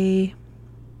not a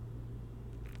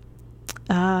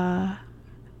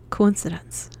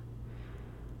coincidence.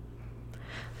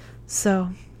 So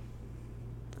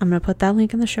I'm going to put that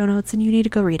link in the show notes and you need to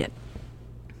go read it.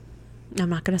 I'm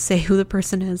not going to say who the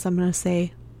person is. I'm going to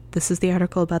say this is the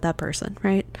article about that person,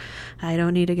 right? I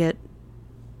don't need to get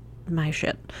my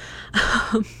shit.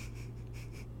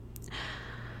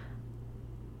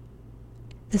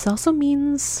 This also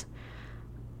means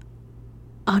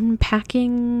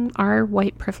unpacking our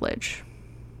white privilege,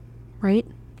 right?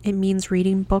 It means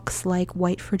reading books like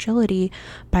White Fragility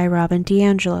by Robin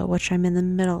DiAngelo, which I'm in the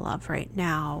middle of right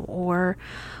now, or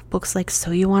books like So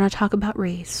You Want to Talk About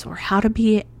Race, or How to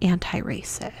Be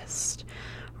Anti-Racist,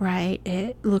 right?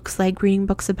 It looks like reading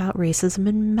books about racism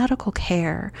in medical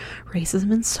care,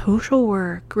 racism in social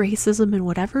work, racism in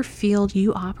whatever field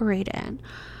you operate in.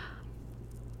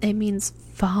 It means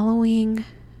following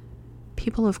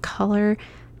people of color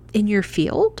in your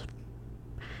field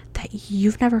that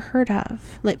you've never heard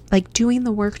of, like doing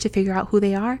the work to figure out who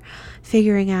they are,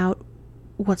 figuring out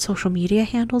what social media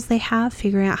handles they have,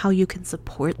 figuring out how you can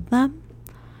support them.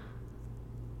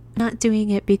 Not doing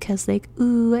it because like,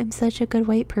 ooh, I'm such a good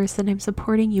white person, I'm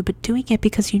supporting you, but doing it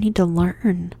because you need to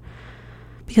learn,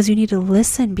 because you need to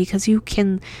listen, because you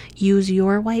can use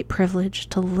your white privilege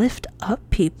to lift up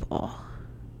people.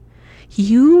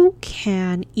 You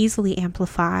can easily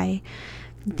amplify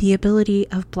the ability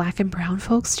of Black and brown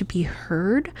folks to be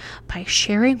heard by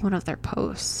sharing one of their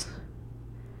posts.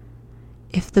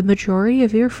 If the majority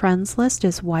of your friends list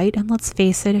is white, and let's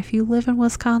face it, if you live in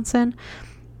Wisconsin,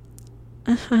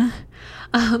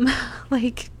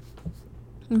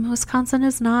 Wisconsin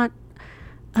is not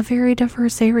a very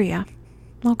diverse area,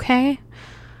 okay?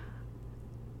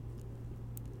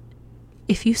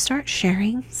 If you start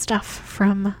sharing stuff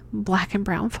from Black and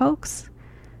brown folks,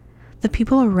 the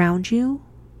people around you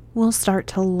will start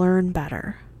to learn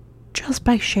better just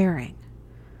by sharing.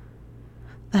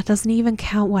 That doesn't even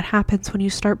count what happens when you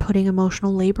start putting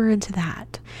emotional labor into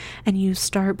that, and you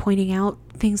start pointing out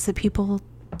things that people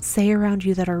say around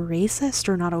you that are racist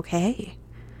or not okay.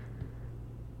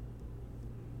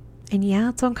 And yeah,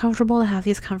 it's uncomfortable to have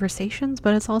these conversations,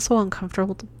 but it's also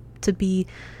uncomfortable to be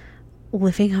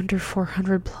living under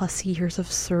 400 plus years of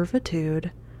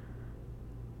servitude.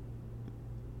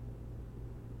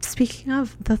 Speaking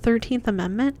of the 13th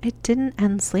Amendment, it didn't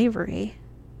end slavery.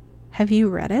 Have you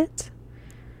read it?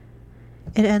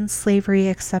 It ends slavery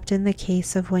except in the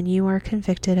case of when you are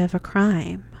convicted of a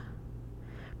crime.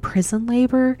 Prison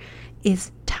labor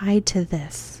is tied to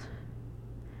this.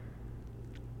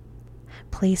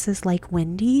 Places like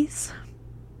Wendy's.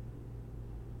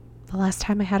 The last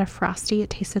time I had a Frosty, it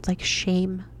tasted like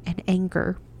shame and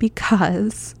anger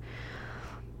because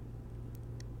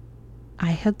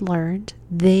I had learned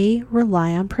they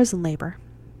rely on prison labor.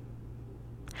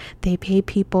 They pay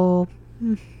people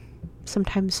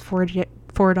sometimes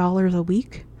 $4 a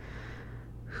week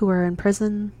who are in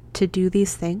prison to do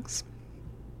these things,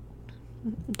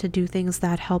 to do things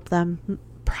that help them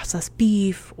process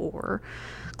beef or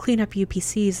clean up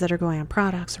UPCs that are going on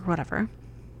products or whatever,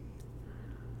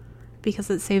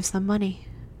 because it saves them money,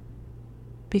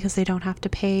 because they don't have to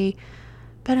pay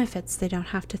benefits, they don't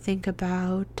have to think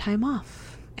about time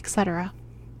off, etc.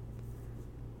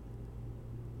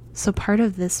 So part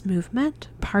of this movement,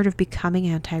 part of becoming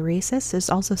anti-racist,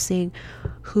 is also seeing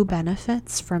who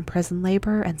benefits from prison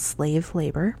labor and slave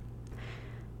labor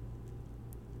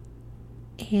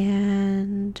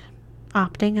and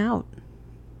opting out.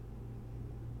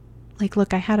 Like,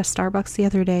 look, I had a Starbucks the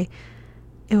other day.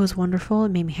 It was wonderful. It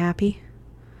made me happy.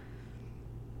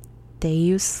 They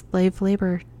use slave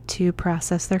labor to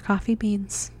process their coffee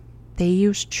beans. They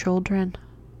use children.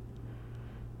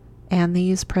 And they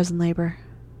use prison labor.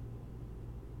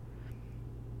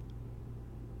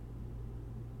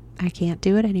 I can't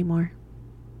do it anymore.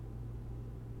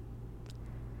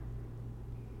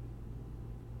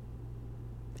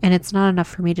 And it's not enough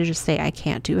for me to just say I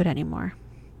can't do it anymore.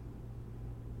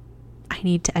 I I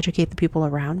need to educate the people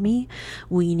around me.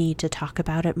 We need to talk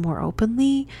about it more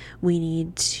openly. We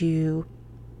need to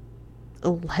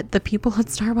let the people at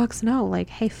Starbucks know, like,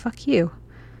 hey, fuck you.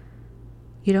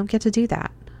 You don't get to do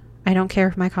that. I don't care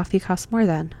if my coffee costs more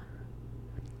then.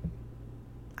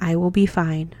 I will be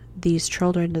fine. These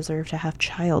children deserve to have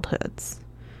childhoods.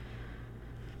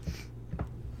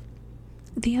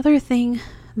 The other thing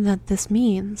that this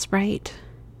means, right,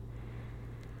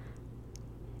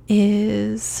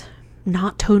 is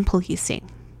not tone policing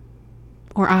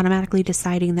or automatically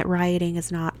deciding that rioting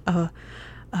is not a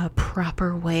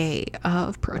proper way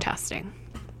of protesting.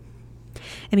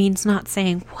 It means not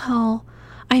saying, well,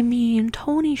 I mean,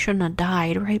 Tony shouldn't have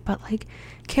died, right? But like,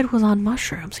 kid was on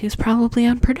mushrooms. He was probably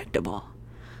unpredictable.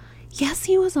 Yes,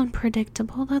 he was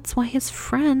unpredictable. That's why his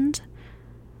friend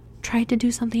tried to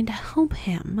do something to help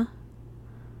him.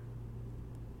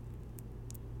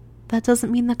 That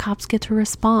doesn't mean the cops get to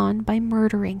respond by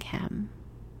murdering him.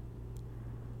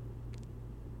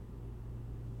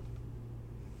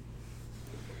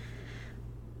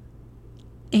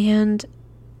 And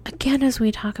again, as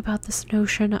we talk about this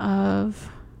notion of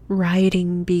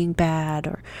rioting being bad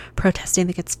or protesting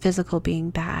that gets physical being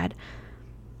bad,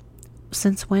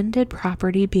 since when did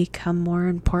property become more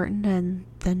important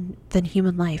than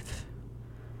human life?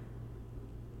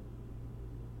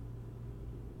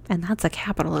 And that's a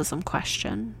capitalism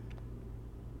question.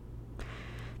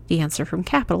 The answer from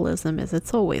capitalism is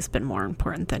it's always been more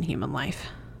important than human life.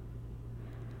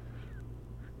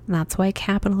 And that's why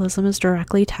capitalism is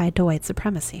directly tied to white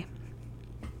supremacy.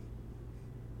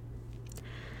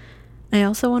 I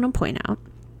also want to point out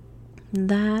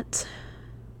that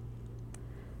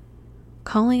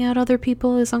calling out other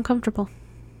people is uncomfortable.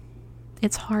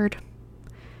 It's hard.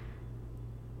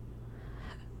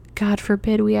 God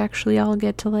forbid we actually all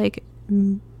get to like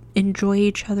enjoy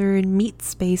each other in meat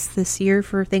space this year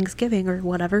for Thanksgiving or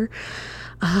whatever.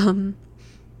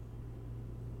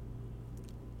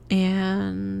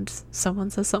 And someone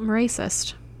says something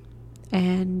racist.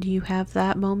 And you have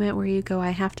that moment where you go, I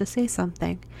have to say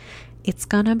something. It's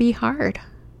gonna be hard.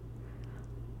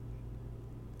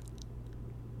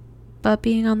 But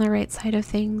being on the right side of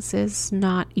things is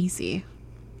not easy.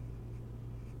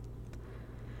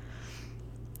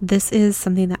 This is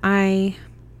something that I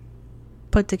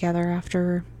put together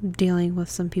after dealing with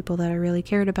some people that I really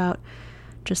cared about,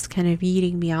 just kind of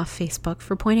yeeting me off Facebook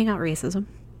for pointing out racism.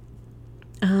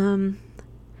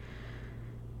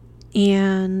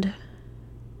 And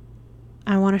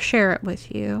I want to share it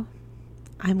with you.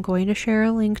 I'm going to share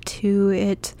a link to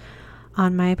it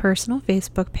on my personal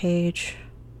Facebook page,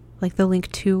 like the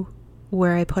link to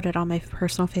where I put it on my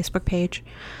personal Facebook page.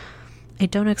 I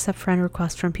don't accept friend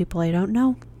requests from people I don't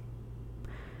know.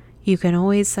 You can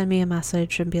always send me a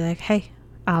message and be like, hey,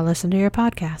 I'll listen to your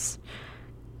podcast.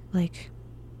 Like,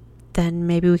 then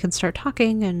maybe we can start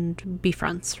talking and be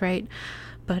friends, right?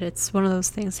 But it's one of those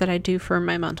things that I do for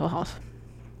my mental health.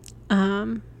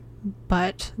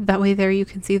 But that way there you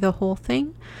can see the whole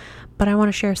thing. But I want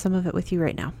to share some of it with you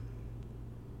right now.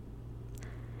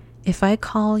 If I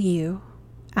call you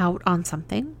out on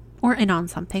something, or in on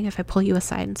something, if I pull you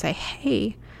aside and say,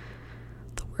 hey,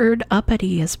 the word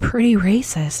uppity is pretty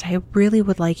racist. I really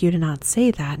would like you to not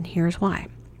say that, and here's why.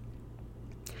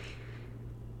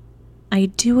 I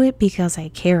do it because I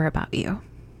care about you.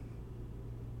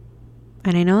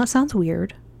 And I know that sounds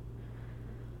weird,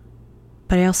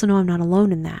 but I also know I'm not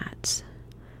alone in that.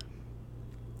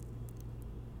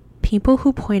 People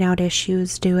who point out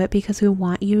issues do it because we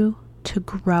want you to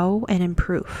grow and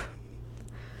improve,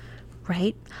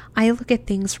 right? I look at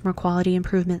things from a quality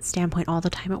improvement standpoint all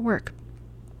the time at work.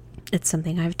 It's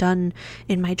something I've done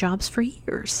in my jobs for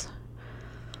years.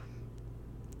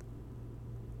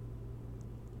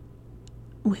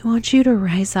 We want you to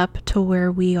rise up to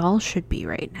where we all should be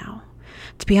right now,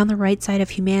 to be on the right side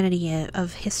of humanity,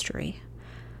 of history.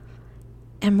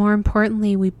 And more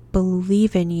importantly, we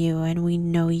believe in you and we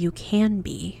know you can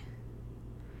be.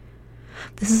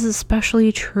 This is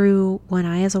especially true when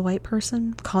I, as a white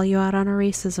person, call you out on a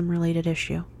racism-related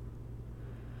issue.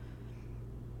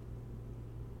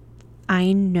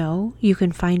 I know you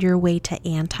can find your way to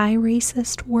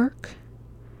anti-racist work.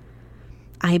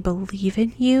 I believe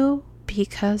in you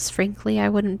because, frankly, I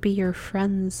wouldn't be your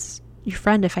friend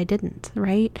if I didn't,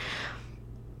 right?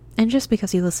 And just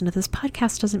because you listen to this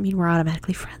podcast doesn't mean we're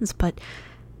automatically friends, but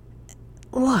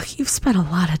look, you've spent a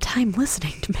lot of time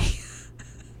listening to me.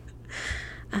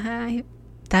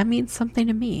 That means something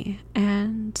to me,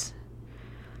 and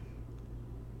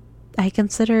I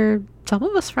consider some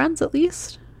of us friends at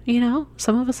least. You know,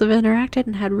 some of us have interacted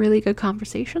and had really good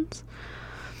conversations.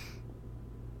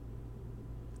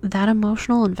 that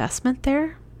emotional investment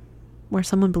there, where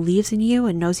someone believes in you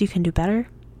and knows you can do better,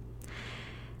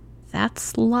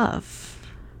 that's love.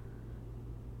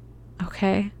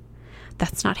 Okay?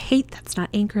 That's not hate, that's not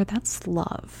anger, that's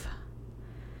love.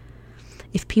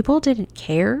 If people didn't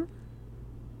care,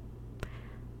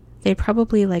 they'd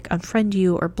probably like unfriend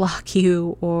you or block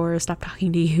you or stop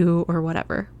talking to you or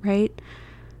whatever, right?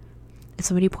 If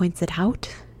somebody points it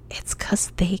out, it's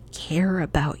because they care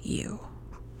about you.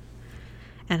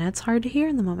 And it's hard to hear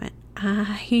in the moment.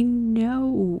 I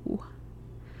know.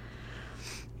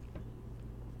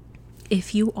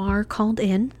 If you are called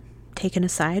in, taken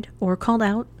aside, or called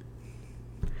out,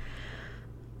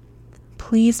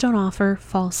 please don't offer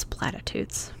false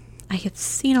platitudes. I have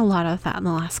seen a lot of that in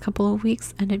the last couple of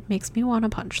weeks, and it makes me want to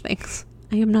punch things.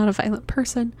 I am not a violent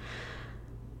person.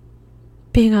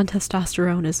 Being on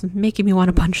testosterone is making me want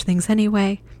to punch things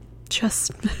anyway.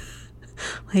 Just,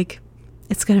 like,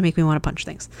 it's going to make me want to punch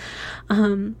things.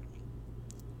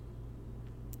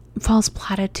 False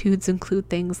platitudes include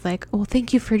things like, oh,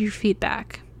 thank you for your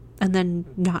feedback, and then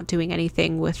not doing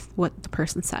anything with what the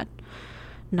person said.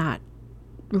 Not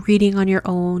reading on your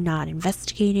own, not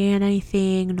investigating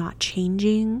anything, not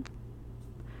changing.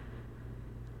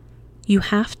 You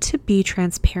have to be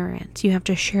transparent. You have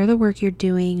to share the work you're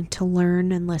doing to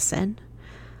learn and listen,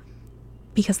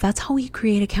 because that's how we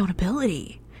create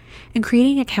accountability. And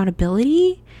creating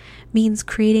accountability means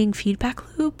creating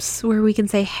feedback loops where we can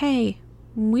say, hey,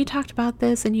 we talked about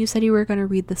this and you said you were going to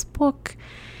read this book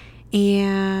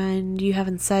and you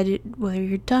haven't said whether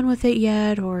you're done with it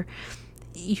yet, or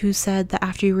you said that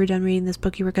after you were done reading this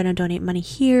book you were going to donate money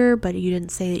here, but you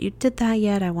didn't say that you did that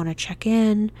yet. I want to check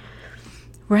in.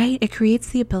 Right? It creates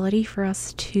the ability for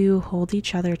us to hold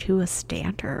each other to a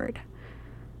standard.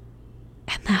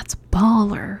 And that's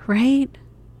baller, right?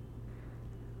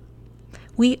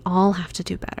 We all have to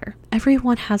do better.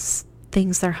 Everyone has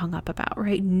things they're hung up about,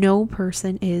 right? No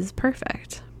person is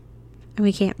perfect. And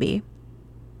we can't be.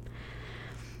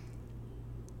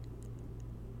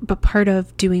 But part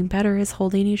of doing better is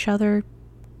holding each other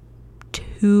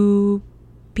to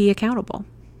be accountable.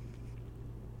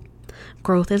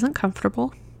 Growth isn't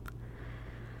comfortable.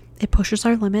 It pushes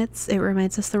our limits. It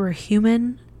reminds us that we're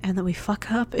human and that we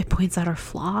fuck up. It points out our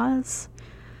flaws.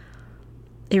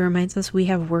 It reminds us we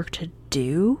have work to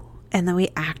do and that we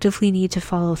actively need to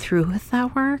follow through with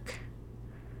that work.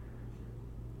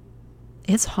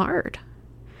 It's hard,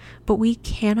 but we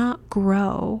cannot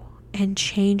grow and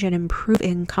change and improve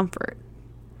in comfort,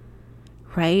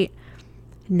 right?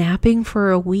 Napping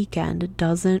for a weekend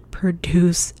doesn't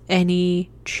produce any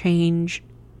change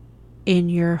in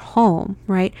your home,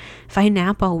 right? If I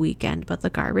nap all weekend, but the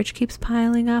garbage keeps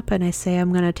piling up and I say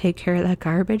I'm going to take care of that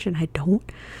garbage and I don't,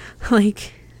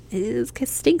 like, it's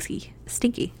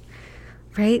stinky,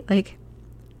 right? Like,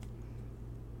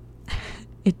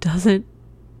 it doesn't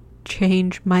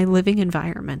change my living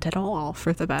environment at all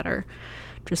for the better.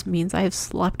 It just means I've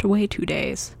slept away 2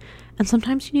 days. And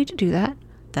sometimes you need to do that.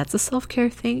 That's a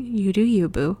self-care thing. You do you,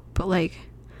 boo. But, like,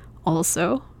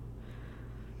 also,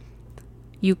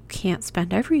 you can't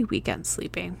spend every weekend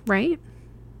sleeping, right?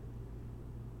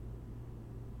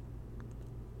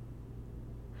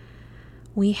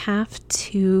 We have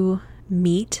to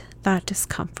meet that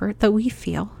discomfort that we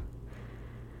feel.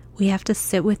 We have to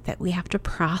sit with it. We have to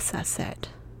process it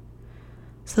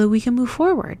so that we can move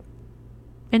forward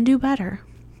and do better.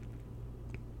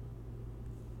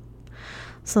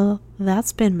 So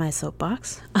that's been my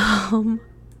soapbox.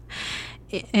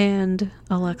 And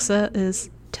Alexa is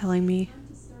telling me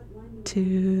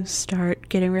to start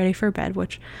getting ready for bed,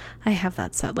 which I have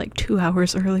that set like 2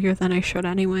 hours earlier than I should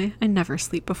anyway. I never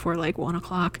sleep before like 1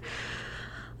 o'clock.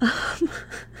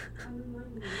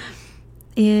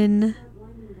 In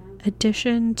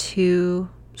addition to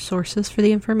sources for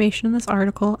the information in this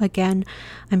article, again,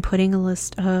 I'm putting a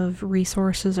list of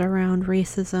resources around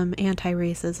racism,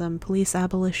 anti-racism, police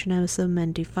abolitionism,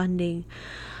 and defunding,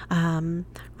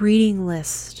 reading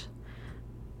list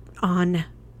on,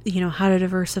 how to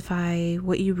diversify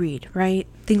what you read, right?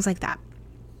 Things like that.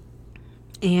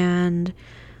 And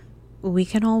we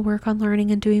can all work on learning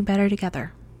and doing better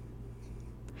together.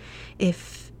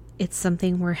 If it's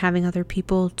something where having other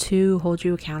people to hold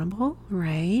you accountable,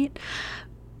 right,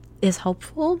 is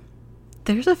helpful,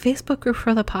 there's a Facebook group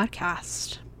for the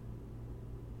podcast.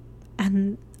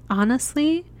 And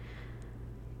honestly,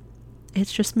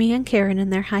 it's just me and Karen in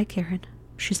there. Hi, Karen.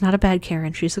 She's not a bad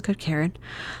Karen. She's a good Karen.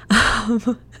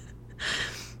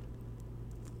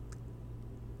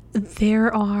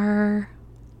 There are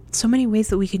so many ways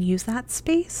that we can use that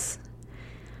space.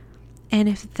 And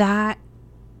if that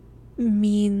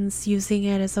means using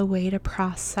it as a way to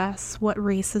process what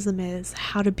racism is,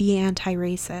 how to be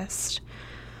anti-racist,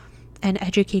 and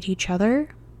educate each other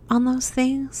on those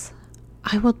things,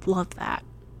 I would love that,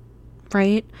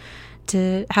 right?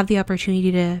 To have the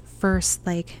opportunity to first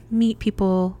meet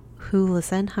people who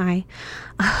listen, hi,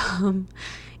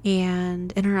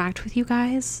 and interact with you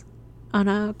guys on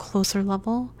a closer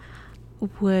level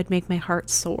would make my heart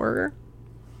soar.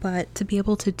 But to be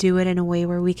able to do it in a way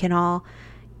where we can all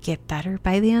get better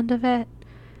by the end of it,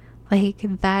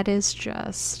 that is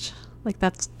just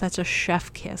that's a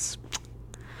chef kiss,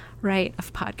 right,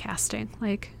 of podcasting.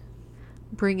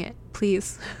 Bring it,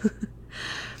 please.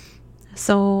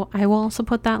 So I will also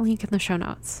put that link in the show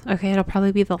notes. Okay, it'll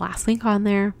probably be the last link on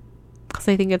there because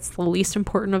I think it's the least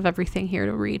important of everything here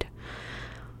to read.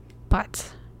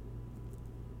 But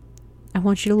I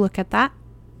want you to look at that.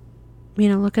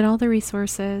 Look at all the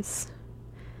resources.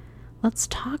 Let's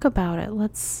talk about it.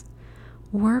 Let's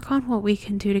work on what we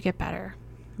can do to get better,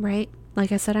 right?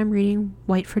 Like I said, I'm reading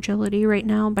White Fragility right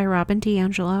now by Robin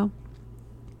DiAngelo.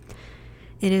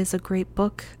 It is a great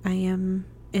book. I am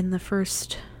in the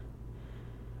first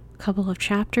couple of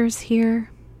chapters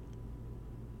here.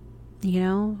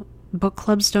 Book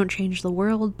clubs don't change the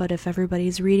world, but if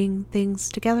everybody's reading things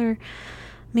together,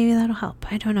 maybe that'll help.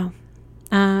 I don't know.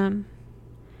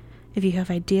 If you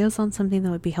have ideas on something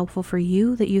that would be helpful for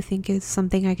you, that you think is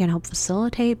something I can help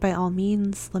facilitate, by all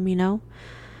means, let me know.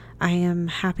 I am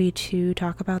happy to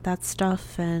talk about that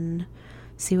stuff and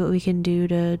see what we can do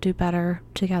to do better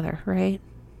together, right?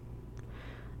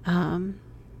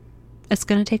 It's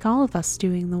going to take all of us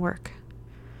doing the work.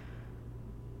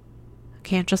 It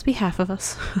can't just be half of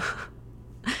us.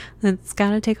 It's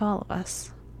got to take all of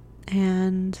us.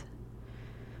 And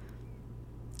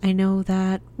I know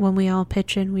that when we all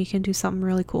pitch in, we can do something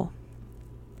really cool.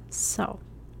 So,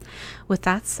 with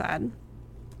that said,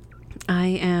 I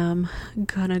am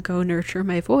gonna go nurture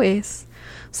my voice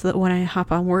so that when I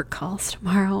hop on work calls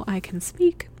tomorrow, I can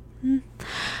speak. And,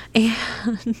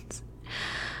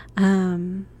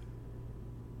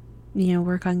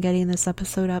 work on getting this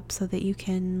episode up so that you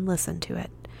can listen to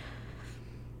it.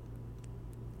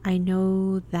 I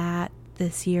know that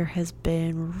this year has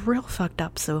been real fucked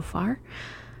up so far.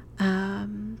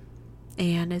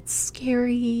 And it's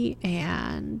scary,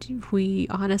 and we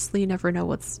honestly never know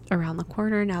what's around the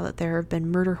corner now that there have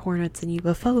been murder hornets and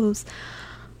UFOs,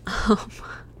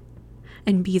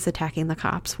 and bees attacking the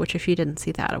cops, which if you didn't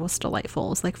see that, it was delightful.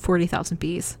 It was 40,000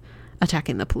 bees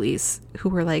attacking the police who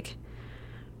were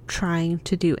trying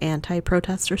to do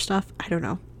anti-protester stuff. I don't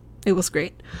know. It was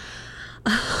great.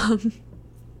 I'm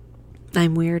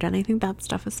weird, and I think that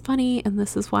stuff is funny, and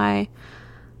this is why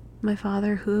my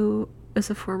father, who is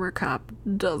a former cop,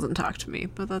 doesn't talk to me,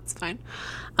 but that's fine.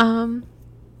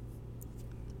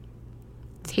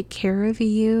 Take care of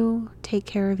you. Take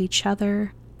care of each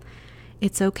other.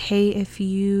 It's okay if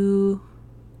you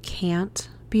can't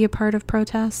be a part of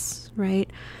protests, right?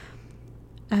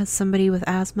 As somebody with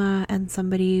asthma and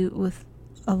somebody with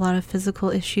a lot of physical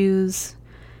issues,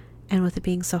 and with it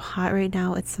being so hot right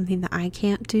now, it's something that I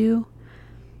can't do,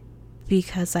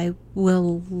 because I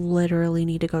will literally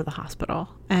need to go to the hospital,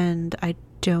 and I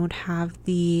don't have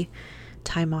the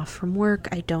time off from work.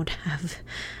 I don't have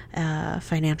a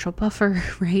financial buffer,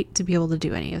 right, to be able to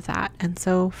do any of that. And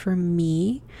so for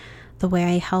me, the way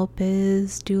I help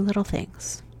is do little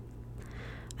things.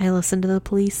 I listen to the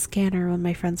police scanner when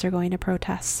my friends are going to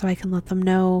protest so I can let them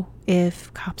know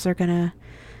if cops are gonna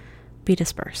be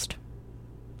dispersed.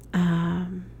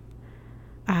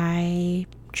 I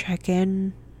check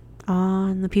in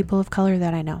on the people of color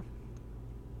that I know.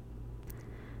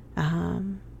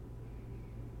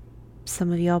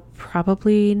 Some of y'all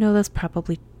probably know this,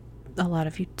 probably a lot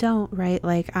of you don't, right?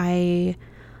 I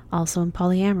also am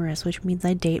polyamorous, which means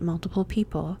I date multiple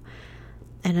people,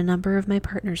 and a number of my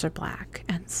partners are Black,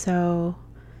 and so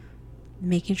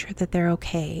making sure that they're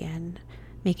okay and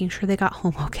making sure they got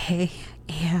home okay.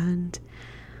 And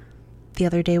the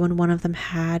other day when one of them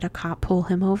had a cop pull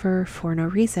him over for no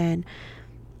reason,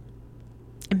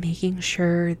 making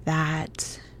sure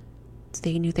that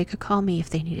they knew they could call me if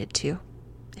they needed to,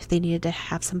 if they needed to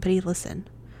have somebody listen.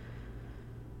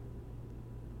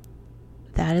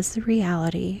 That is the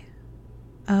reality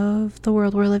of the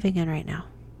world we're living in right now.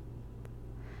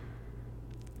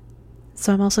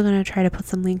 So I'm also going to try to put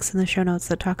some links in the show notes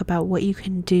that talk about what you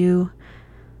can do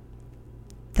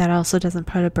that also doesn't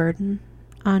put a burden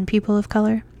on people of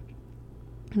color,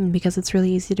 because it's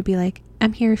really easy to be like,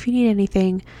 I'm here if you need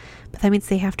anything, but that means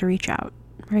they have to reach out,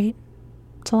 right?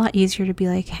 It's a lot easier to be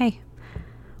like, hey,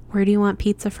 where do you want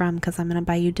pizza from? Because I'm going to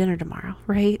buy you dinner tomorrow,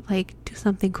 right? Do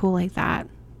something cool like that.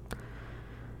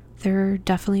 there are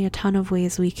definitely a ton of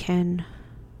ways we can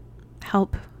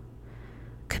help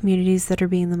communities that are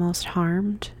being the most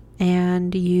harmed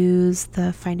and use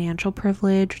the financial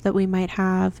privilege that we might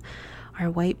have, our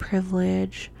white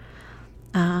privilege,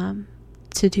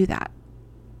 to do that.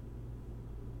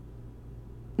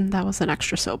 And that was an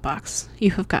extra soapbox.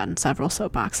 You have gotten several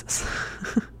soapboxes.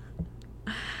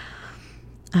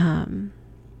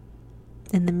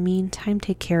 In the meantime,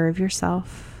 take care of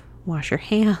yourself. Wash your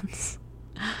hands.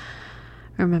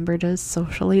 Remember to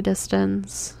socially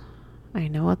distance. I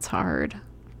know it's hard.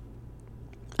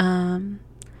 And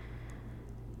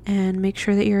make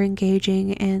sure that you're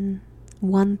engaging in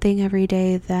one thing every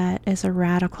day that is a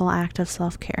radical act of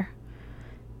self-care.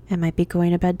 It might be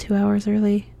going to bed 2 hours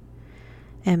early.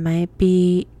 It might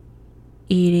be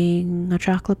eating a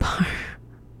chocolate bar.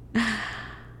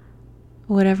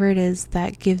 Whatever it is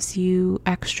that gives you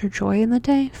extra joy in the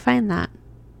day, find that.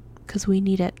 Because we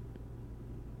need it.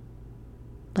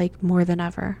 Like more than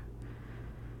ever.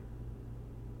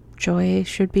 Joy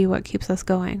should be what keeps us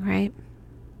going, right?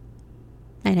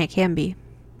 And it can be.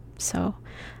 So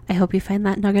I hope you find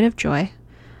that nugget of joy.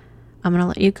 I'm going to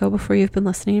let you go before you've been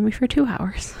listening to me for 2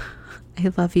 hours.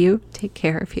 I love you. Take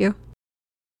care of you.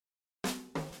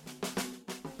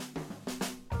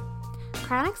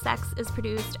 Chronic Sex is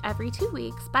produced every 2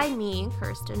 weeks by me,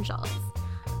 Kirsten Schultz.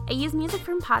 I use music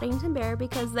from Poddington Bear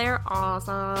because they're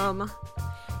awesome.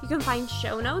 You can find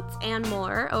show notes and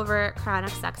more over at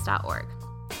chronicsex.org.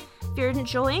 If you're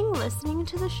enjoying listening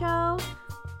to the show,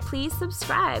 please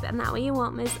subscribe, and that way you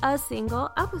won't miss a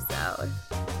single episode.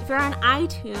 If you're on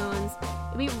iTunes,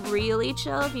 it'd be really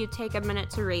chill if you take a minute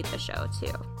to rate the show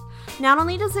too. Not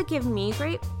only does it give me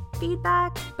great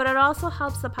feedback, but it also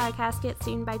helps the podcast get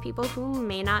seen by people who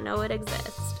may not know it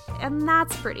exists, and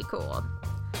that's pretty cool.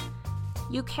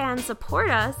 You can support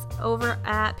us over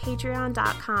at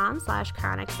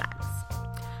patreon.com/chronicsex.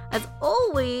 As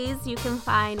always, you can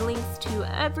find links to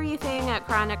everything at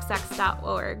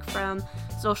chronicsex.org, from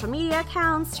social media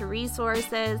accounts to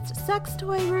resources to sex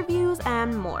toy reviews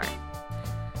and more.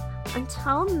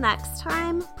 Until next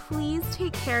time, please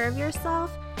take care of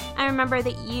yourself and remember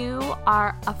that you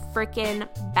are a freaking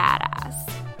badass.